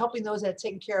sick, but we're helping those that are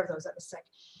taking care of those that are sick.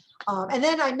 And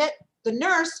then I met the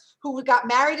nurse who got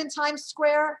married in Times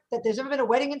Square, that there's never been a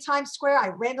wedding in Times Square. I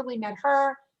randomly met her,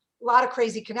 a lot of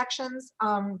crazy connections.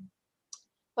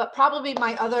 But probably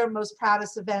my other most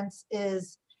proudest events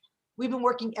is we've been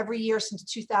working every year since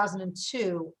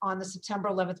 2002 on the September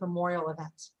 11th Memorial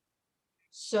event.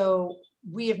 So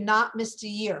we have not missed a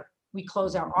year. We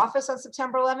close our office on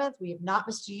September 11th. We have not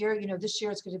missed a year. You know, this year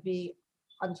it's going to be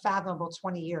unfathomable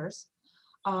 20 years.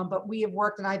 But we have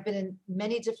worked, and I've been in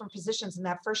many different positions. In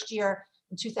that first year,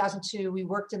 in 2002, we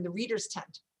worked in the reader's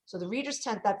tent. So the reader's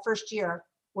tent that first year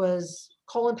was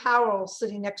Colin Powell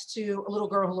sitting next to a little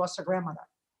girl who lost her grandmother.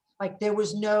 Like there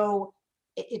was no,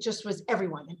 it just was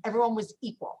everyone, and everyone was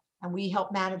equal. And we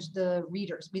helped manage the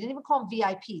readers. We didn't even call them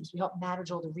VIPs. We helped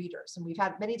manage all the readers. And we've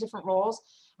had many different roles,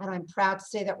 and I'm proud to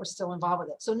say that we're still involved with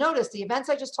it. So notice the events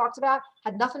I just talked about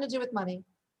had nothing to do with money.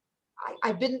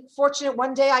 I've been fortunate.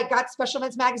 One day I got Special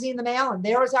Events Magazine in the mail, and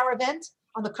there was our event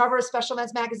on the cover of Special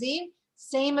Events Magazine.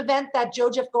 Same event that Joe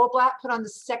Jeff Goldblatt put on the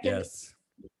second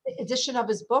edition of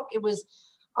his book. It was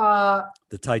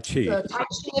the Tai Chi. The Tai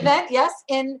Chi event, yes,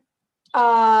 in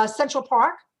Central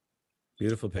Park.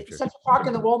 Beautiful picture. Central Park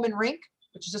in the Woolman Rink,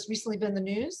 which has just recently been in the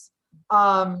news.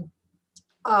 And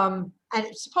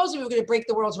supposedly we were going to break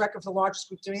the world's record for the largest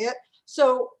group doing it.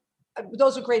 So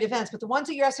those are great events. But the ones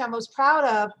that you're asking I'm most proud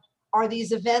of are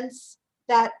these events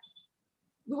that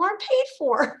we weren't paid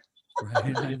for.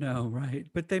 Right, I know, right.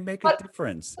 But they make a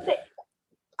difference.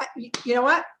 You know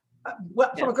what?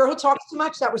 From a girl who talks too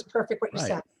much, that was perfect what you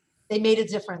said. They made a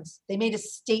difference. They made a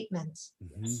statement.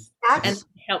 Mm-hmm. And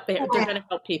they're going to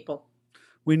help people.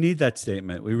 We need that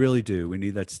statement. We really do. We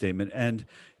need that statement. And,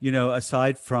 you know,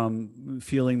 aside from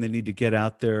feeling the need to get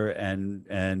out there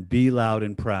and be loud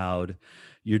and proud,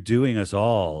 you're doing us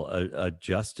all a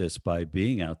justice by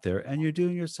being out there, and you're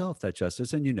doing yourself that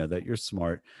justice. And you know that you're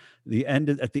smart.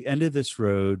 At the end of this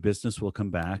road, business will come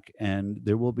back, and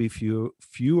there will be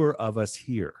fewer of us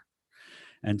here.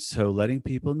 And so letting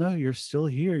people know you're still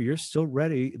here, you're still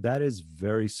ready, that is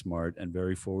very smart and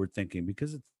very forward thinking,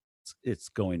 because it's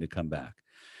going to come back.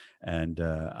 And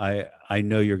I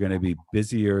know you're going to be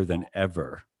busier than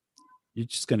ever.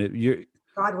 You're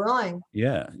God willing.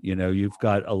 Yeah. You know, you've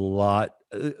got a lot.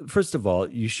 First of all,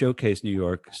 you showcase New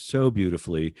York so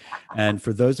beautifully. And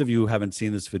for those of you who haven't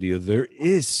seen this video, there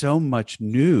is so much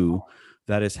new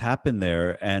that has happened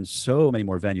there, and so many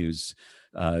more venues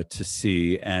to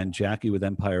see. And Jacqueline with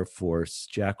Empire Force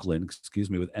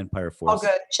with Empire Force. Oh,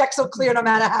 good. Checks will clear no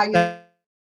matter how you.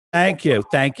 Thank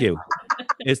you.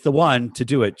 Is the one to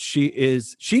do it.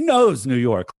 She knows New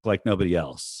York like nobody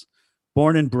else.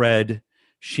 Born and bred.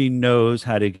 She knows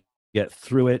how to get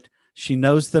through it. She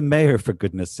knows the mayor, for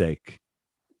goodness sake.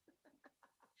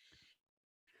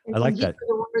 I like that.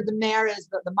 The mayor is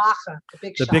the macha, the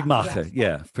big shot. The big macha,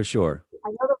 yeah, for sure. I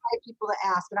know the right people to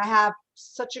ask, and I have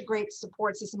such a great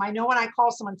support system. I know when I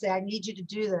call someone and say, I need you to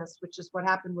do this, which is what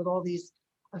happened with all these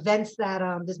events that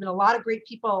there's been a lot of great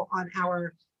people on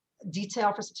our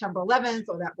detail for September 11th,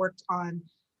 or that worked on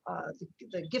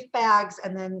the gift bags,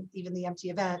 and then even the empty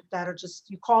event, that are just,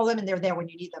 you call them and they're there when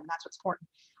you need them. That's what's important.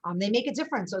 They make a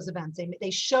difference, those events. They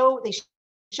showcase,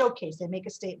 they make a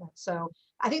statement. So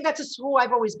I think that's just who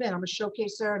I've always been. I'm a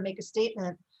showcaser and make a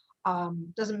statement.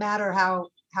 Doesn't matter how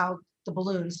the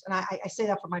balloons, and I say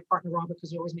that for my partner Robert,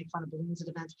 because we always make fun of balloons at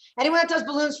events. Anyone that does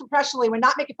balloons professionally, we're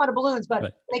not making fun of balloons,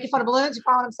 but making fun of balloons, you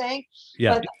follow what I'm saying?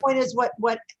 Yeah. But the point is what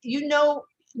you know,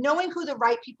 knowing who the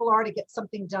right people are to get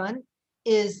something done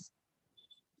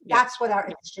that's what our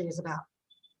industry is about.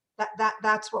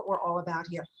 That's what we're all about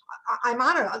here. I'm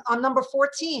honored. I'm number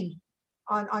 14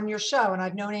 on your show, and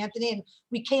I've known Anthony, and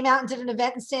we came out and did an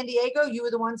event in San Diego. You were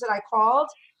the ones that I called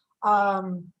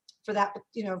for that,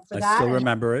 I still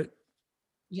remember it.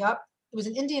 Yep. It was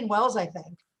in Indian Wells, I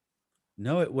think.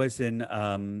 No, it was in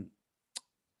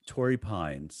Torrey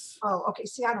Pines. Oh, okay.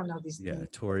 See, I don't know these things. Yeah,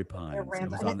 Torrey Pines. It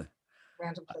was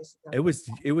random places.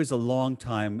 It was a long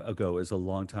time ago. It was a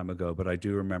long time ago, but I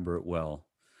do remember it well.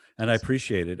 And I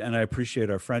appreciate it. And I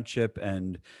appreciate our friendship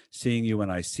and seeing you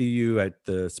when I see you at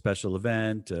the special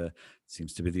event.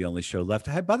 Seems to be the only show left.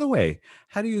 By the way,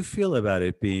 how do you feel about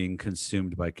it being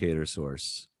consumed by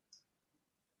Catersource?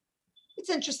 It's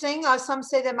interesting. Some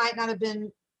say there might not have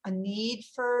been a need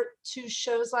for two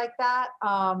shows like that.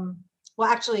 Well,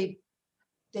 actually,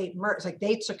 they merged, like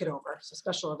they took it over. So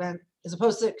special event, as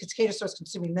opposed to because Catersource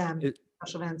consuming them,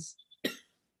 special events.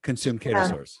 Consume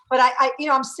Catersource. But I,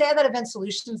 I'm sad that Event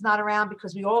Solutions not around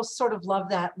because we all sort of love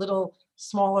that little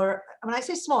smaller. When I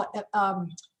say small,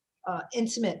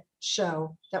 intimate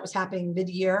show that was happening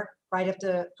mid-year, right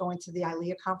after going to the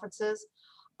ILEA conferences.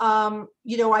 I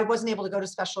wasn't able to go to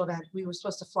special event. We were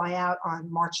supposed to fly out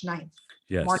on March 9th.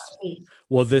 Yes. March 8th.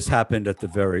 Well, this happened at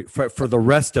the for the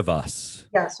rest of us.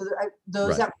 Yeah. So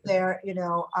those that were there, and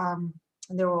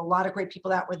there were a lot of great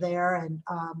people that were there. And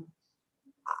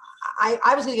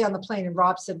I was going to get on the plane, and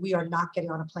Rob said, "We are not getting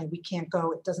on a plane. We can't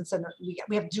go. It doesn't send.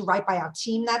 We have to do right by our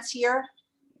team that's here."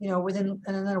 And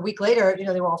then a week later,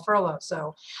 they were all furloughed.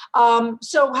 So how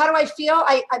do I feel?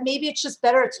 I maybe it's just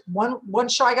better. It's one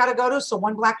show I got to go to. So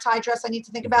one black tie dress I need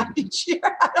to think about each year.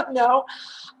 I don't know.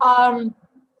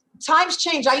 Times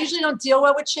change. I usually don't deal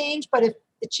well with change, but if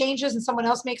it changes and someone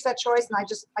else makes that choice, and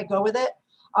I go with it.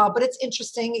 But it's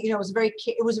interesting. It was a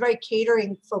very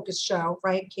catering focused show,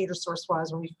 right? Catersource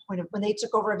was when they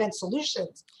took over Event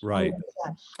Solutions. Right.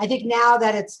 I think now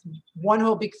that it's one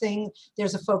whole big thing,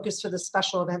 there's a focus for the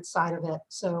special event side of it.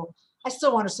 So I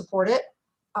still want to support it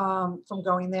from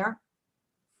going there.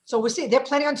 So we'll see. They're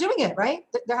planning on doing it, right?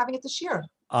 They're having it this year.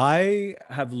 I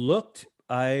have looked.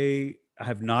 I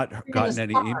have not gotten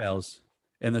any emails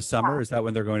in the summer. Yeah. Is that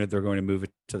when they're going to move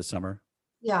it to the summer?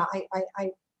 Yeah,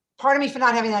 I pardon me for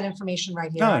not having that information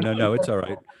right here. No, it's all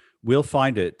right. We'll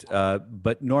find it.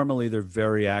 But normally they're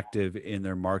very active in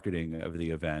their marketing of the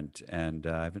event, and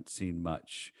I haven't seen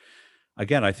much.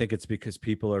 Again, I think it's because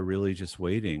people are really just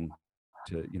waiting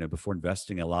to, before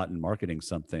investing a lot in marketing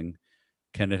something.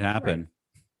 Can it happen?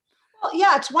 Well,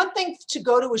 yeah, it's one thing to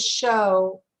go to a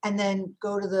show and then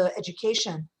go to the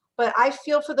education. But I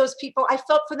feel for those people. I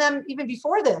felt for them even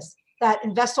before this, that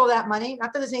invest all that money,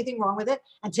 not that there's anything wrong with it,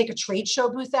 and take a trade show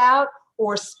booth out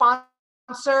or sponsor.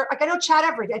 Like I know Chad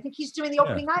Everett, I think he's doing the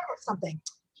opening night or something.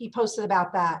 He posted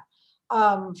about that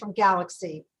from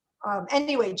Galaxy.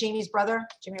 Anyway, Jamie's brother.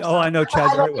 I know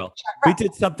Chad very well. We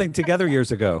did something together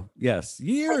years ago. Yes,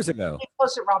 years ago. He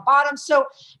posted Rob Bottom. So,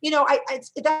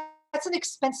 that's an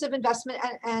expensive investment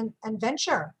and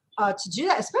venture to do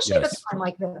that, especially at a time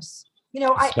like this.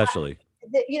 Especially.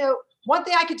 One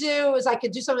thing I could do is I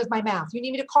could do something with my mouth. You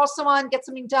need me to call someone, get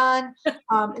something done,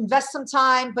 invest some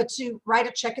time, but to write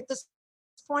a check at this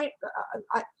point,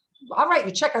 I'll write you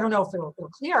a check. I don't know if it'll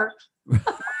clear.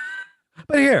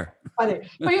 But here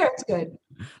it's good.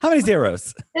 How many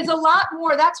zeros? There's a lot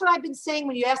more. That's what I've been saying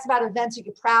when you ask about events that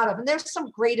you're proud of. And there's some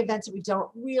great events that we've done,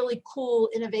 really cool,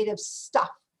 innovative stuff.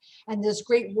 And there's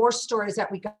great war stories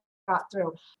that we got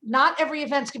through. Not every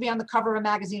event can be on the cover of a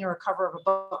magazine or a cover of a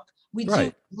book. We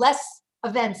do less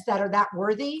events that are that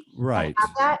worthy. Right.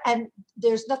 And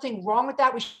there's nothing wrong with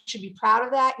that. We should be proud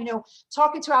of that.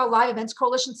 Talking to our Live Events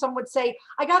Coalition, some would say,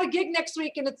 I got a gig next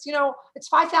week and it's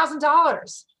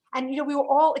 $5,000. And, we were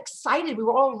all excited. We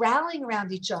were all rallying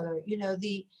around each other.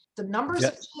 The numbers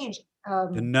have changed.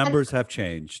 The numbers have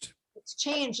changed. It's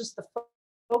changed, just the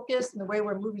focus and the way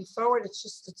we're moving forward. It's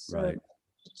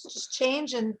just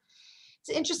change. And it's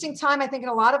an interesting time, I think, in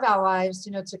a lot of our lives,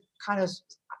 to kind of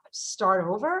start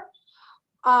over.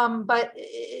 But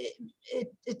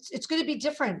it's going to be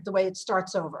different the way it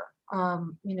starts over,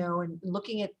 and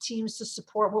looking at teams to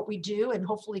support what we do, and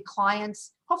hopefully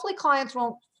clients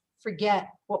won't forget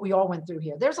what we all went through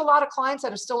here. There's a lot of clients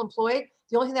that are still employed.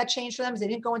 The only thing that changed for them is they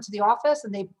didn't go into the office,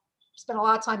 and they spent a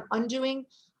lot of time undoing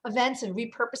events and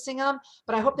repurposing them.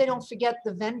 But I hope they don't forget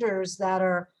the vendors that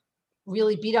are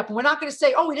really beat up. And we're not going to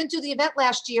say, we didn't do the event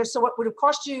last year, so what would have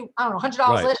cost you, I don't know, $100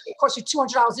 last year, it cost you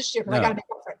 $200 this year because I got to make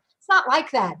up for it. It's not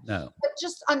like that. No. But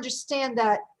just understand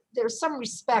that there's some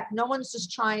respect. No one's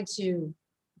just trying to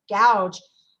gouge,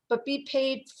 but be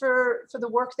paid for the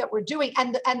work that we're doing.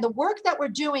 And the work that we're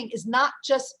doing is not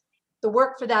just the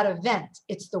work for that event.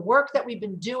 It's the work that we've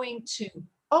been doing to,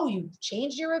 you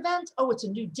changed your event. It's a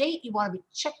new date. You want to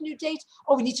check new dates.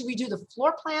 We need to redo the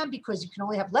floor plan because you can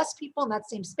only have less people in that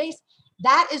same space.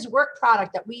 That is work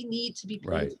product that we need to be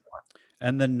paid for.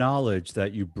 And the knowledge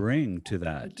that you bring to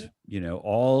that,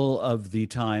 all of the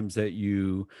times that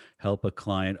you help a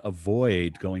client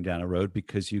avoid going down a road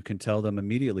because you can tell them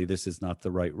immediately this is not the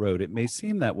right road. It may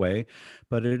seem that way,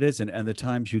 but it isn't. And the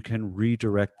times you can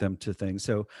redirect them to things.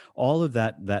 So all of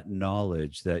that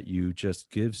knowledge that you just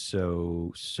give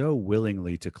so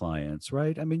willingly to clients,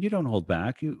 right? I mean, you don't hold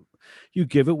back. You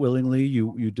give it willingly.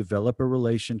 You develop a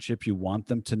relationship. You want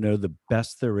them to know the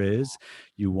best there is.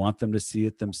 You want them to see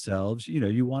it themselves.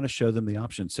 You want to show them the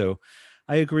option. So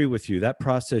I agree with you. That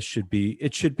process should be a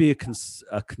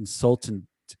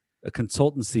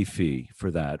consultancy fee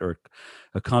for that, or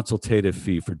a consultative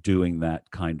fee for doing that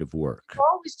kind of work. We've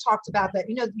always talked about that.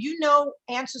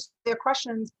 Answers to their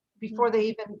questions before they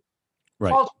even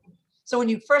called you. So when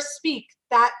you first speak,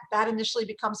 that initially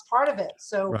becomes part of it.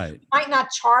 So you might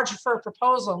not charge for a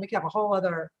proposal, and we could have a whole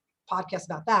other podcast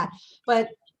about that, but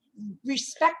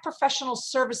respect professional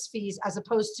service fees as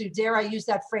opposed to, dare I use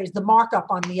that phrase, the markup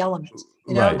on the element.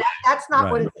 That's not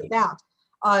what it's about.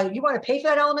 You want to pay for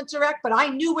that element direct, but I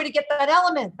knew where to get that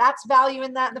element. That's value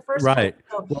in that in the first place.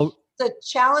 So it's a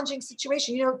challenging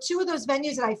situation. Two of those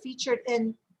venues that I featured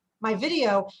in my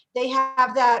video, they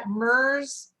have that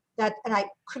MERS and I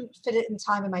couldn't fit it in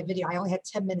time in my video. I only had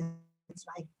 10 minutes.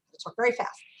 I talk very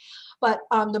fast. But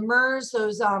the MERS,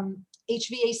 those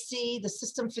HVAC, the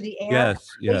system for the air.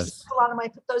 Yes. A lot of them, I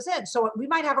put those in. So we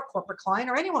might have a corporate client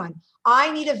or anyone.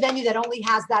 I need a venue that only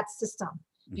has that system,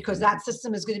 because that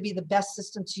system is going to be the best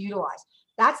system to utilize.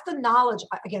 That's the knowledge.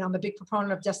 Again, I'm a big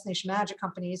proponent of destination manager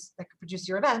companies that can produce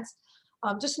your events.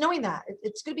 Just knowing that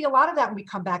it's going to be a lot of that when we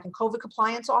come back. And COVID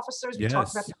compliance officers, we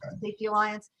talked about the Safety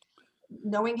Alliance.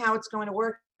 Knowing how it's going to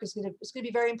work is going to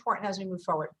be very important as we move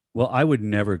forward. Well, I would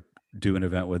never do an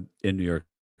event in New York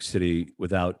City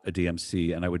without a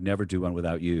DMC, and I would never do one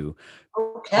without you.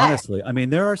 Okay. Honestly, I mean,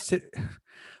 there are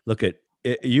look at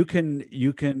it, you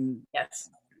can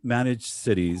manage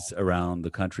cities around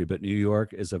the country, but New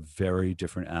York is a very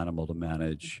different animal to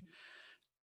manage,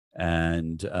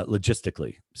 and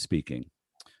logistically speaking.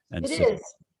 And it is.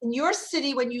 In your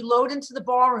city, when you load into the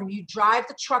ballroom, you drive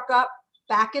the truck up,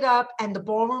 back it up, and the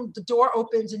ballroom, the door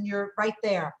opens and you're right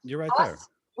there. You're right there.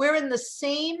 We're in the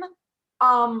same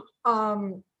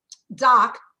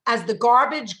dock as the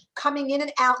garbage coming in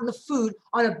and out and the food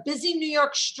on a busy New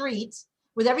York street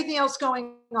with everything else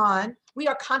going on. We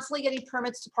are constantly getting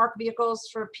permits to park vehicles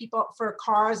for people, for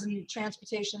cars and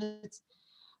transportation. It's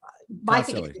my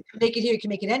thing is, if you can make it here, you can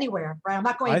make it anywhere, right? I'm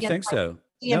not going against I think so.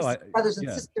 DMC brothers and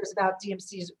sisters about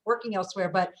DMCs working elsewhere,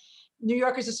 but New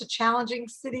York is just a challenging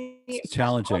city. It's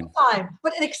challenging. Time,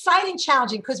 but an exciting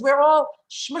challenging because we're all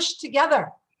smushed together.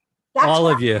 That's all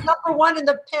of you. Number one in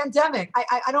the pandemic.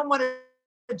 I don't want to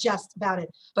jest about it,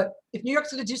 but if New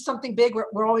York's going to do something big,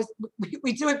 we're always,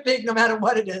 we do it big no matter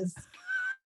what it is.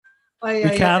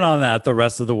 We count on that, the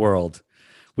rest of the world.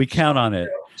 We count on it.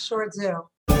 Sure do.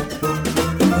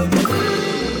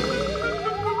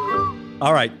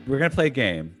 All right, we're going to play a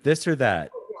game, this or that.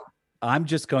 I'm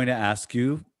just going to ask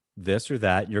you this or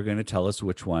that. You're going to tell us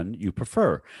which one you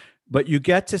prefer. But you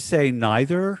get to say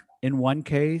neither in one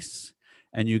case,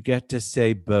 and you get to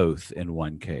say both in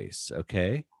one case,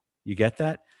 okay? You get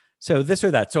that? So this or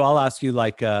that. So I'll ask you,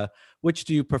 like, which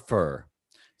do you prefer?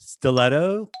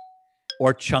 Stiletto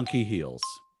or chunky heels?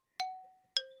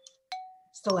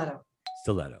 Stiletto.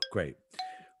 Stiletto, great.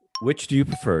 Which do you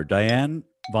prefer, Diane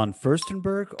von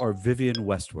Furstenberg or Vivienne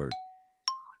Westwood?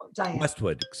 Diane.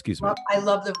 Westwood, excuse me. Well, I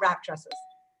love the wrap dresses.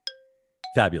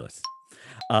 Fabulous.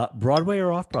 Broadway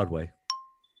or off-Broadway?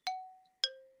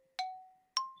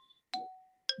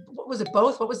 What was it,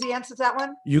 both? What was the answer to that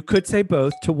one? You could say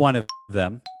both to one of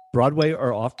them. Broadway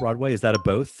or off-Broadway? Is that a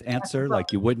both answer? Both.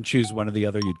 Like you wouldn't choose one or the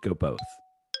other, you'd go both?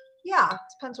 Yeah, it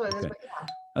depends what it is, but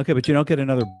yeah. Okay, but you don't get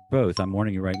another both. I'm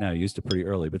warning you right now. You used it pretty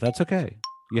early, but that's okay.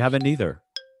 You have a neither.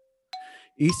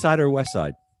 East side or west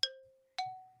side?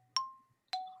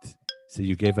 So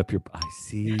you gave up your... I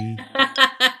see.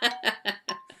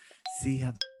 See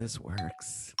how this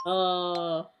works.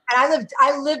 Oh. And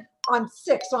I lived on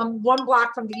 6, so I'm 1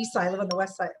 block from the east side. I live on the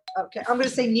west side. Okay, I'm going to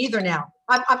say neither now.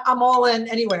 I'm all in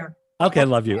anywhere. Okay, I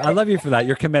love you. I love you for that.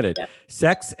 You're committed. Yeah.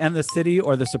 Sex and the City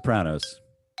or The Sopranos?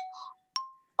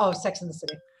 Oh, Sex and the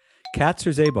City. Cats or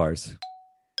Zabars?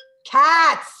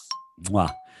 Cats.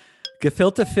 Mwah.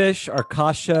 Gefilte fish or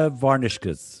kasha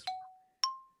varnishkas?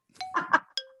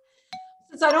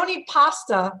 Since I don't eat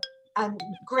pasta and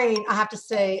grain, I have to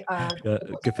say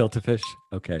gefilte fish.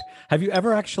 Okay. Have you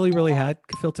ever actually really had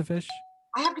gefilte fish?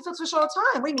 I have gefilte fish all the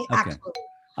time. What do you mean, actually?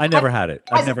 I never had it.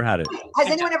 I've never had it. Has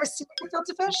anyone ever seen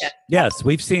gefilte fish? Yes,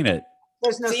 we've seen it.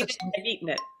 There's no such thing. I've eaten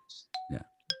it. Yeah.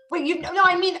 Wait, no,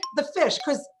 I mean the fish,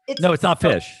 because it's No, it's not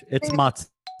fish. It's matzo.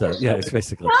 Yeah, it's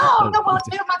basically. well, it's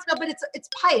made of matzo, but it's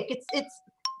pike. It's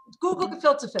Google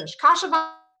gefilte fish. Kasha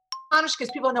vanish, because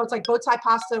people know it's like bow tie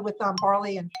pasta with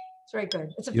barley, and it's very good.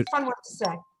 It's a fun word to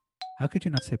say. How could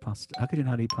you not say pasta? How could you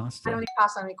not eat pasta? I don't eat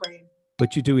pasta, I don't eat grain.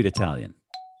 But you do eat Italian,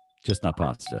 just not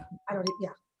pasta. I don't eat, yeah.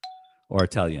 Or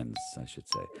Italians, I should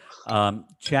say.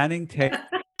 Channing Tatum.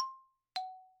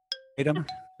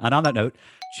 And on that note,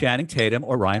 Channing Tatum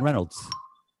or Ryan Reynolds?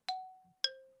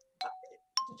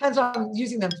 Depends what I'm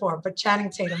using them for, but Channing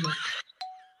Tatum.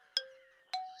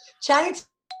 Channing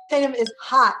Tatum is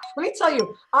hot. Let me tell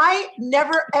you, I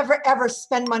never, ever, ever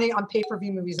spend money on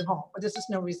pay-per-view movies at home, but there's just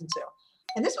no reason to.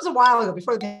 And this was a while ago,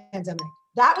 before the pandemic.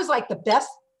 That was like the best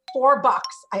 $4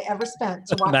 I ever spent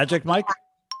to watch Magic Mike?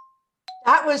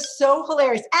 That was so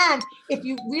hilarious. And if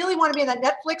you really want to be in that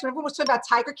Netflix, when everyone was talking about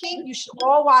Tiger King, you should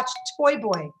all watch Toy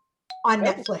Boy on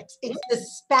Netflix. It's the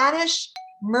Spanish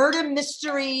murder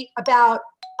mystery about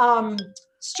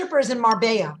strippers in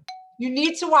Marbella. You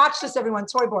need to watch this, everyone,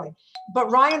 Toy Boy. But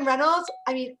Ryan Reynolds,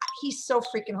 I mean, he's so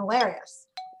freaking hilarious.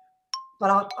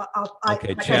 But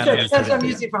Okay, Channing. That's what I'm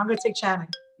using for. I'm going to take Channing.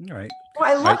 All right. Oh,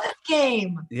 I love that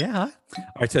game. Yeah. All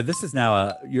right. So this is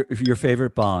now your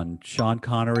favorite Bond, Sean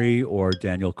Connery or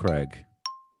Daniel Craig?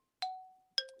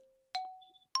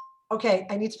 Okay,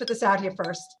 I need to put this out here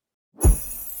first.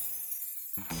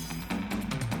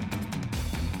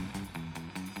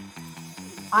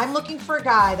 I'm looking for a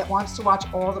guy that wants to watch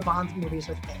all the Bond movies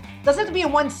with me. Doesn't have to be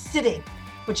in one sitting,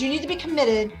 but you need to be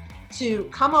committed to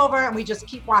come over and we just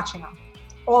keep watching them,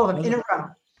 all of them in a row.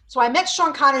 So I met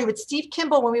Sean Connery with Steve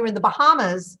Kimball when we were in the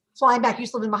Bahamas, flying back. He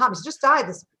used to live in the Bahamas. He just died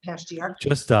this past year.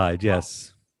 Just died,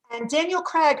 yes. And Daniel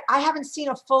Craig, I haven't seen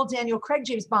a full Daniel Craig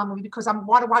James Bond movie because I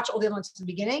want to watch all the other ones at the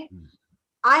beginning.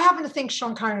 I happen to think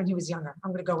Sean Connery when he was younger.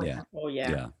 I'm going to go with him. Oh, yeah.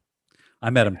 Yeah. I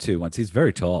met him too once. He's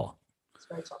very tall. He's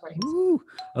very tall, right? Ooh.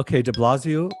 Okay, de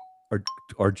Blasio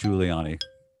or Giuliani?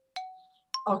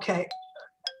 Okay.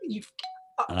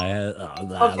 Blah,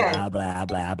 Okay. blah, blah,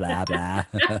 blah, blah, blah.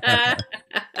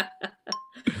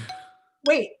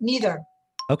 Wait, neither.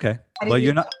 Okay. I Well, didn't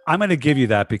you're use not. I'm going to give you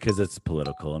that because it's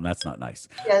political, and that's not nice.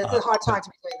 Yeah, it's a hard time to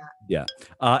be doing that.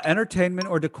 Yeah. Entertainment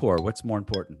or decor? What's more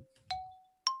important?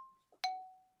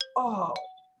 Oh.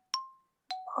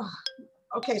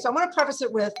 Okay, so I'm going to preface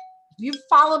it with, if you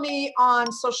follow me on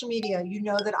social media, you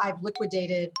know that I've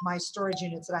liquidated my storage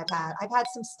units that I've had. I've had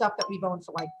some stuff that we've owned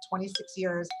for like 26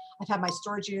 years. I've had my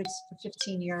storage units for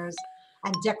 15 years.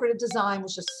 And decorative design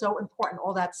was just so important,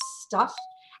 all that stuff.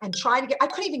 And trying to get, I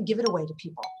couldn't even give it away to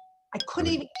people. I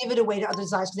couldn't even give it away to other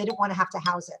designers because they didn't want to have to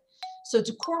house it. So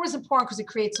decor was important because it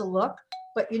creates a look.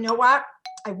 But you know what?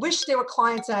 I wish there were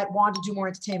clients that wanted to do more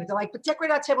entertainment. They're like, but decorate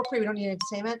our table for you. We don't need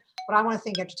entertainment. But I want to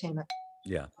think entertainment.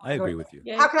 Yeah, I agree with you.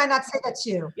 Yeah. How can I not say that to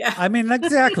you? Yeah. I mean,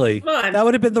 exactly. Come on. That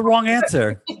would have been the wrong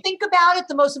answer. If you think about it,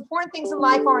 the most important things in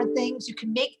life aren't things. You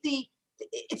can make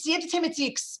it's the entertainment, it's the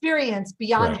experience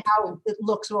beyond Correct. how it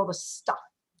looks with all the stuff.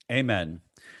 Amen.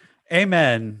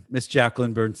 Amen, Miss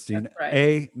Jacqueline Bernstein. That's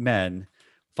right. Amen.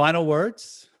 Final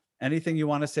words? Anything you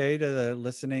want to say to the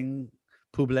listening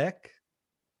public?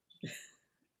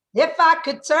 If I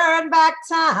could turn back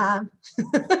time.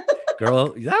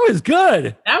 Girl, that was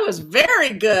good. That was very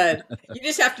good. You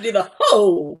just have to do the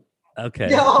ho. Okay.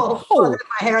 No, Oh. look at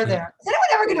my hair there. Is anyone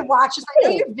ever going to watch this? I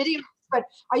know your video, but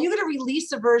are you going to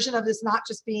release a version of this not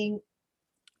just being?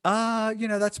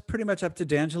 That's pretty much up to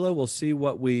D'Angelo. We'll see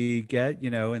what we get,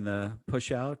 in the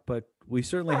push out, but we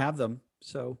certainly have them.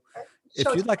 So if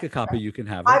shows- you'd like a copy, you can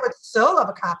have I it. would so love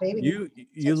a copy.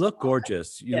 You look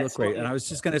gorgeous. You Yes, look great. well, And I was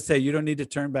just going to say, you don't need to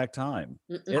turn back time.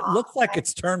 Mm-mm. It looks like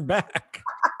it's turned back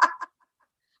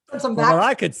Put some from what back.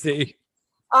 I could see.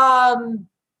 I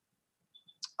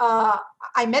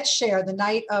met Cher the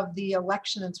night of the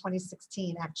election in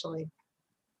 2016, actually,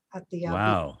 at the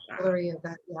Wow. Hillary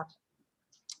event. Yeah,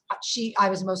 I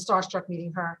was the most starstruck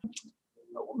meeting her.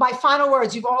 My final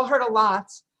words. You've all heard a lot.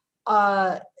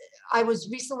 I was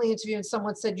recently interviewed.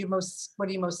 Someone said, "What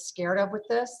are you most scared of with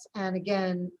this?" And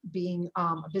again, being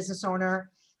a business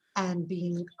owner and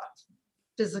being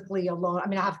physically alone. I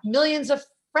mean, I have millions of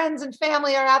friends and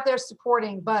family are out there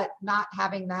supporting, but not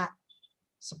having that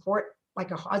support,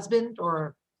 like a husband or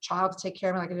a child to take care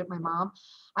of me, like I did with my mom.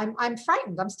 I'm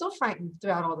frightened. I'm still frightened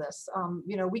throughout all this.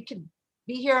 We could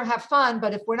be here and have fun,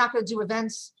 but if we're not going to do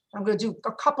events, I'm going to do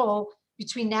a couple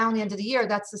between now and the end of the year.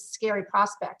 That's a scary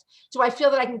prospect. Do I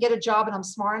feel that I can get a job and I'm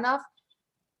smart enough?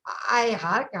 I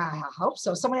hope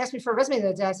so. Someone asked me for a resume the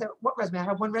other day. I said, "What resume?" I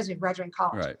have one resume, graduating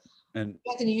college. Right. And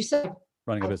Anthony, you said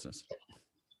running a business.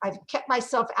 I've kept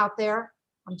myself out there.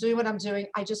 I'm doing what I'm doing.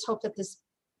 I just hope that this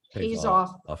pays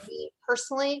off for me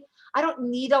personally. I don't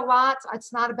need a lot.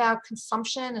 It's not about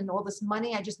consumption and all this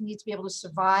money. I just need to be able to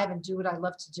survive and do what I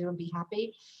love to do and be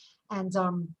happy. And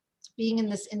being in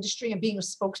this industry and being a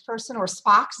spokesperson, or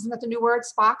SPOX, isn't that the new word?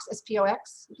 SPOX,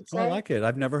 SPOX, you could say. I like it.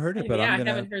 I've never heard it, but I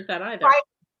haven't heard that either.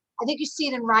 I think you see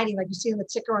it in writing, like you see it in the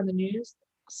ticker on the news.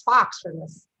 SPOX for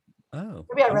this. Oh,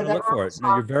 maybe I read that look for it.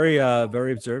 No, you're very,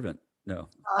 very observant. No.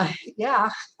 Yeah,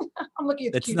 I'm looking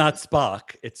at. It's not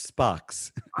Spock. It's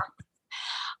SPOX.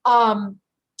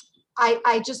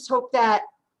 I just hope that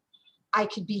I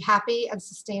could be happy and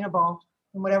sustainable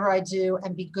in whatever I do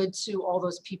and be good to all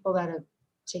those people that have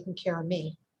taken care of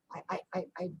me. I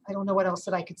don't know what else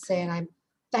that I could say. And I'm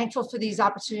thankful for these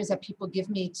opportunities that people give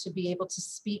me to be able to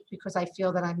speak, because I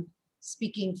feel that I'm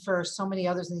speaking for so many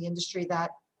others in the industry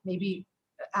that maybe,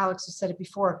 Alex has said it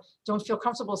before, don't feel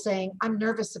comfortable saying, I'm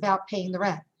nervous about paying the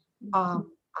rent.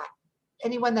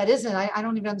 Anyone that isn't, I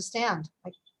don't even understand.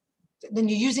 Like, then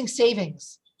you're using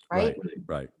savings, right?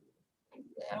 Right.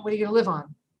 What are you going to live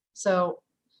on? So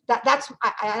that's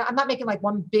I'm not making like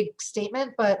one big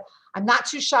statement, but I'm not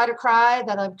too shy to cry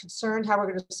that I'm concerned how we're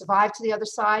going to survive to the other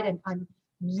side. And I'm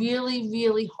really,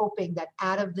 really hoping that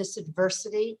out of this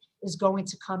adversity is going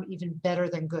to come even better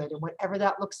than good. And whatever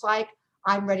that looks like,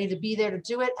 I'm ready to be there to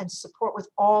do it and support with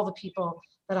all the people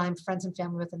that I'm friends and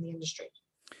family with in the industry.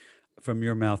 From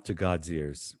your mouth to God's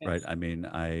ears, right? I mean,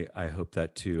 I hope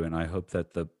that too. And I hope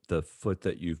that the foot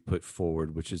that you've put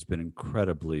forward, which has been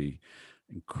incredibly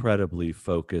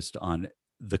focused on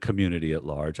the community at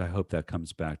large, I hope that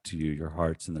comes back to you. Your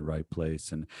heart's in the right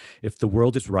place. And if the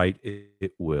world is right,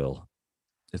 it will.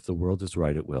 If the world is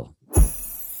right, it will.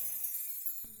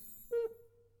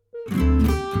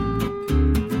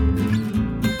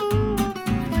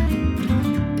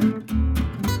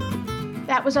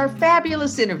 That was our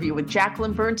fabulous interview with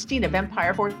Jacqueline Bernstein of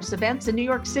Empire Force Events in New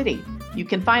York City. You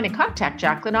can find and contact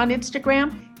Jacqueline on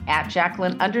Instagram at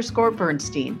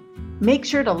Jacqueline_Bernstein. Make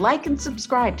sure to like and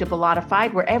subscribe to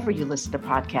Bellatified wherever you listen to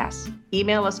podcasts.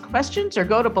 Email us questions or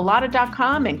go to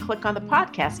Bellata.com and click on the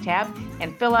podcast tab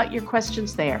and fill out your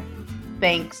questions there.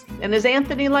 Thanks. And as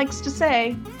Anthony likes to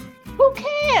say, who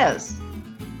cares?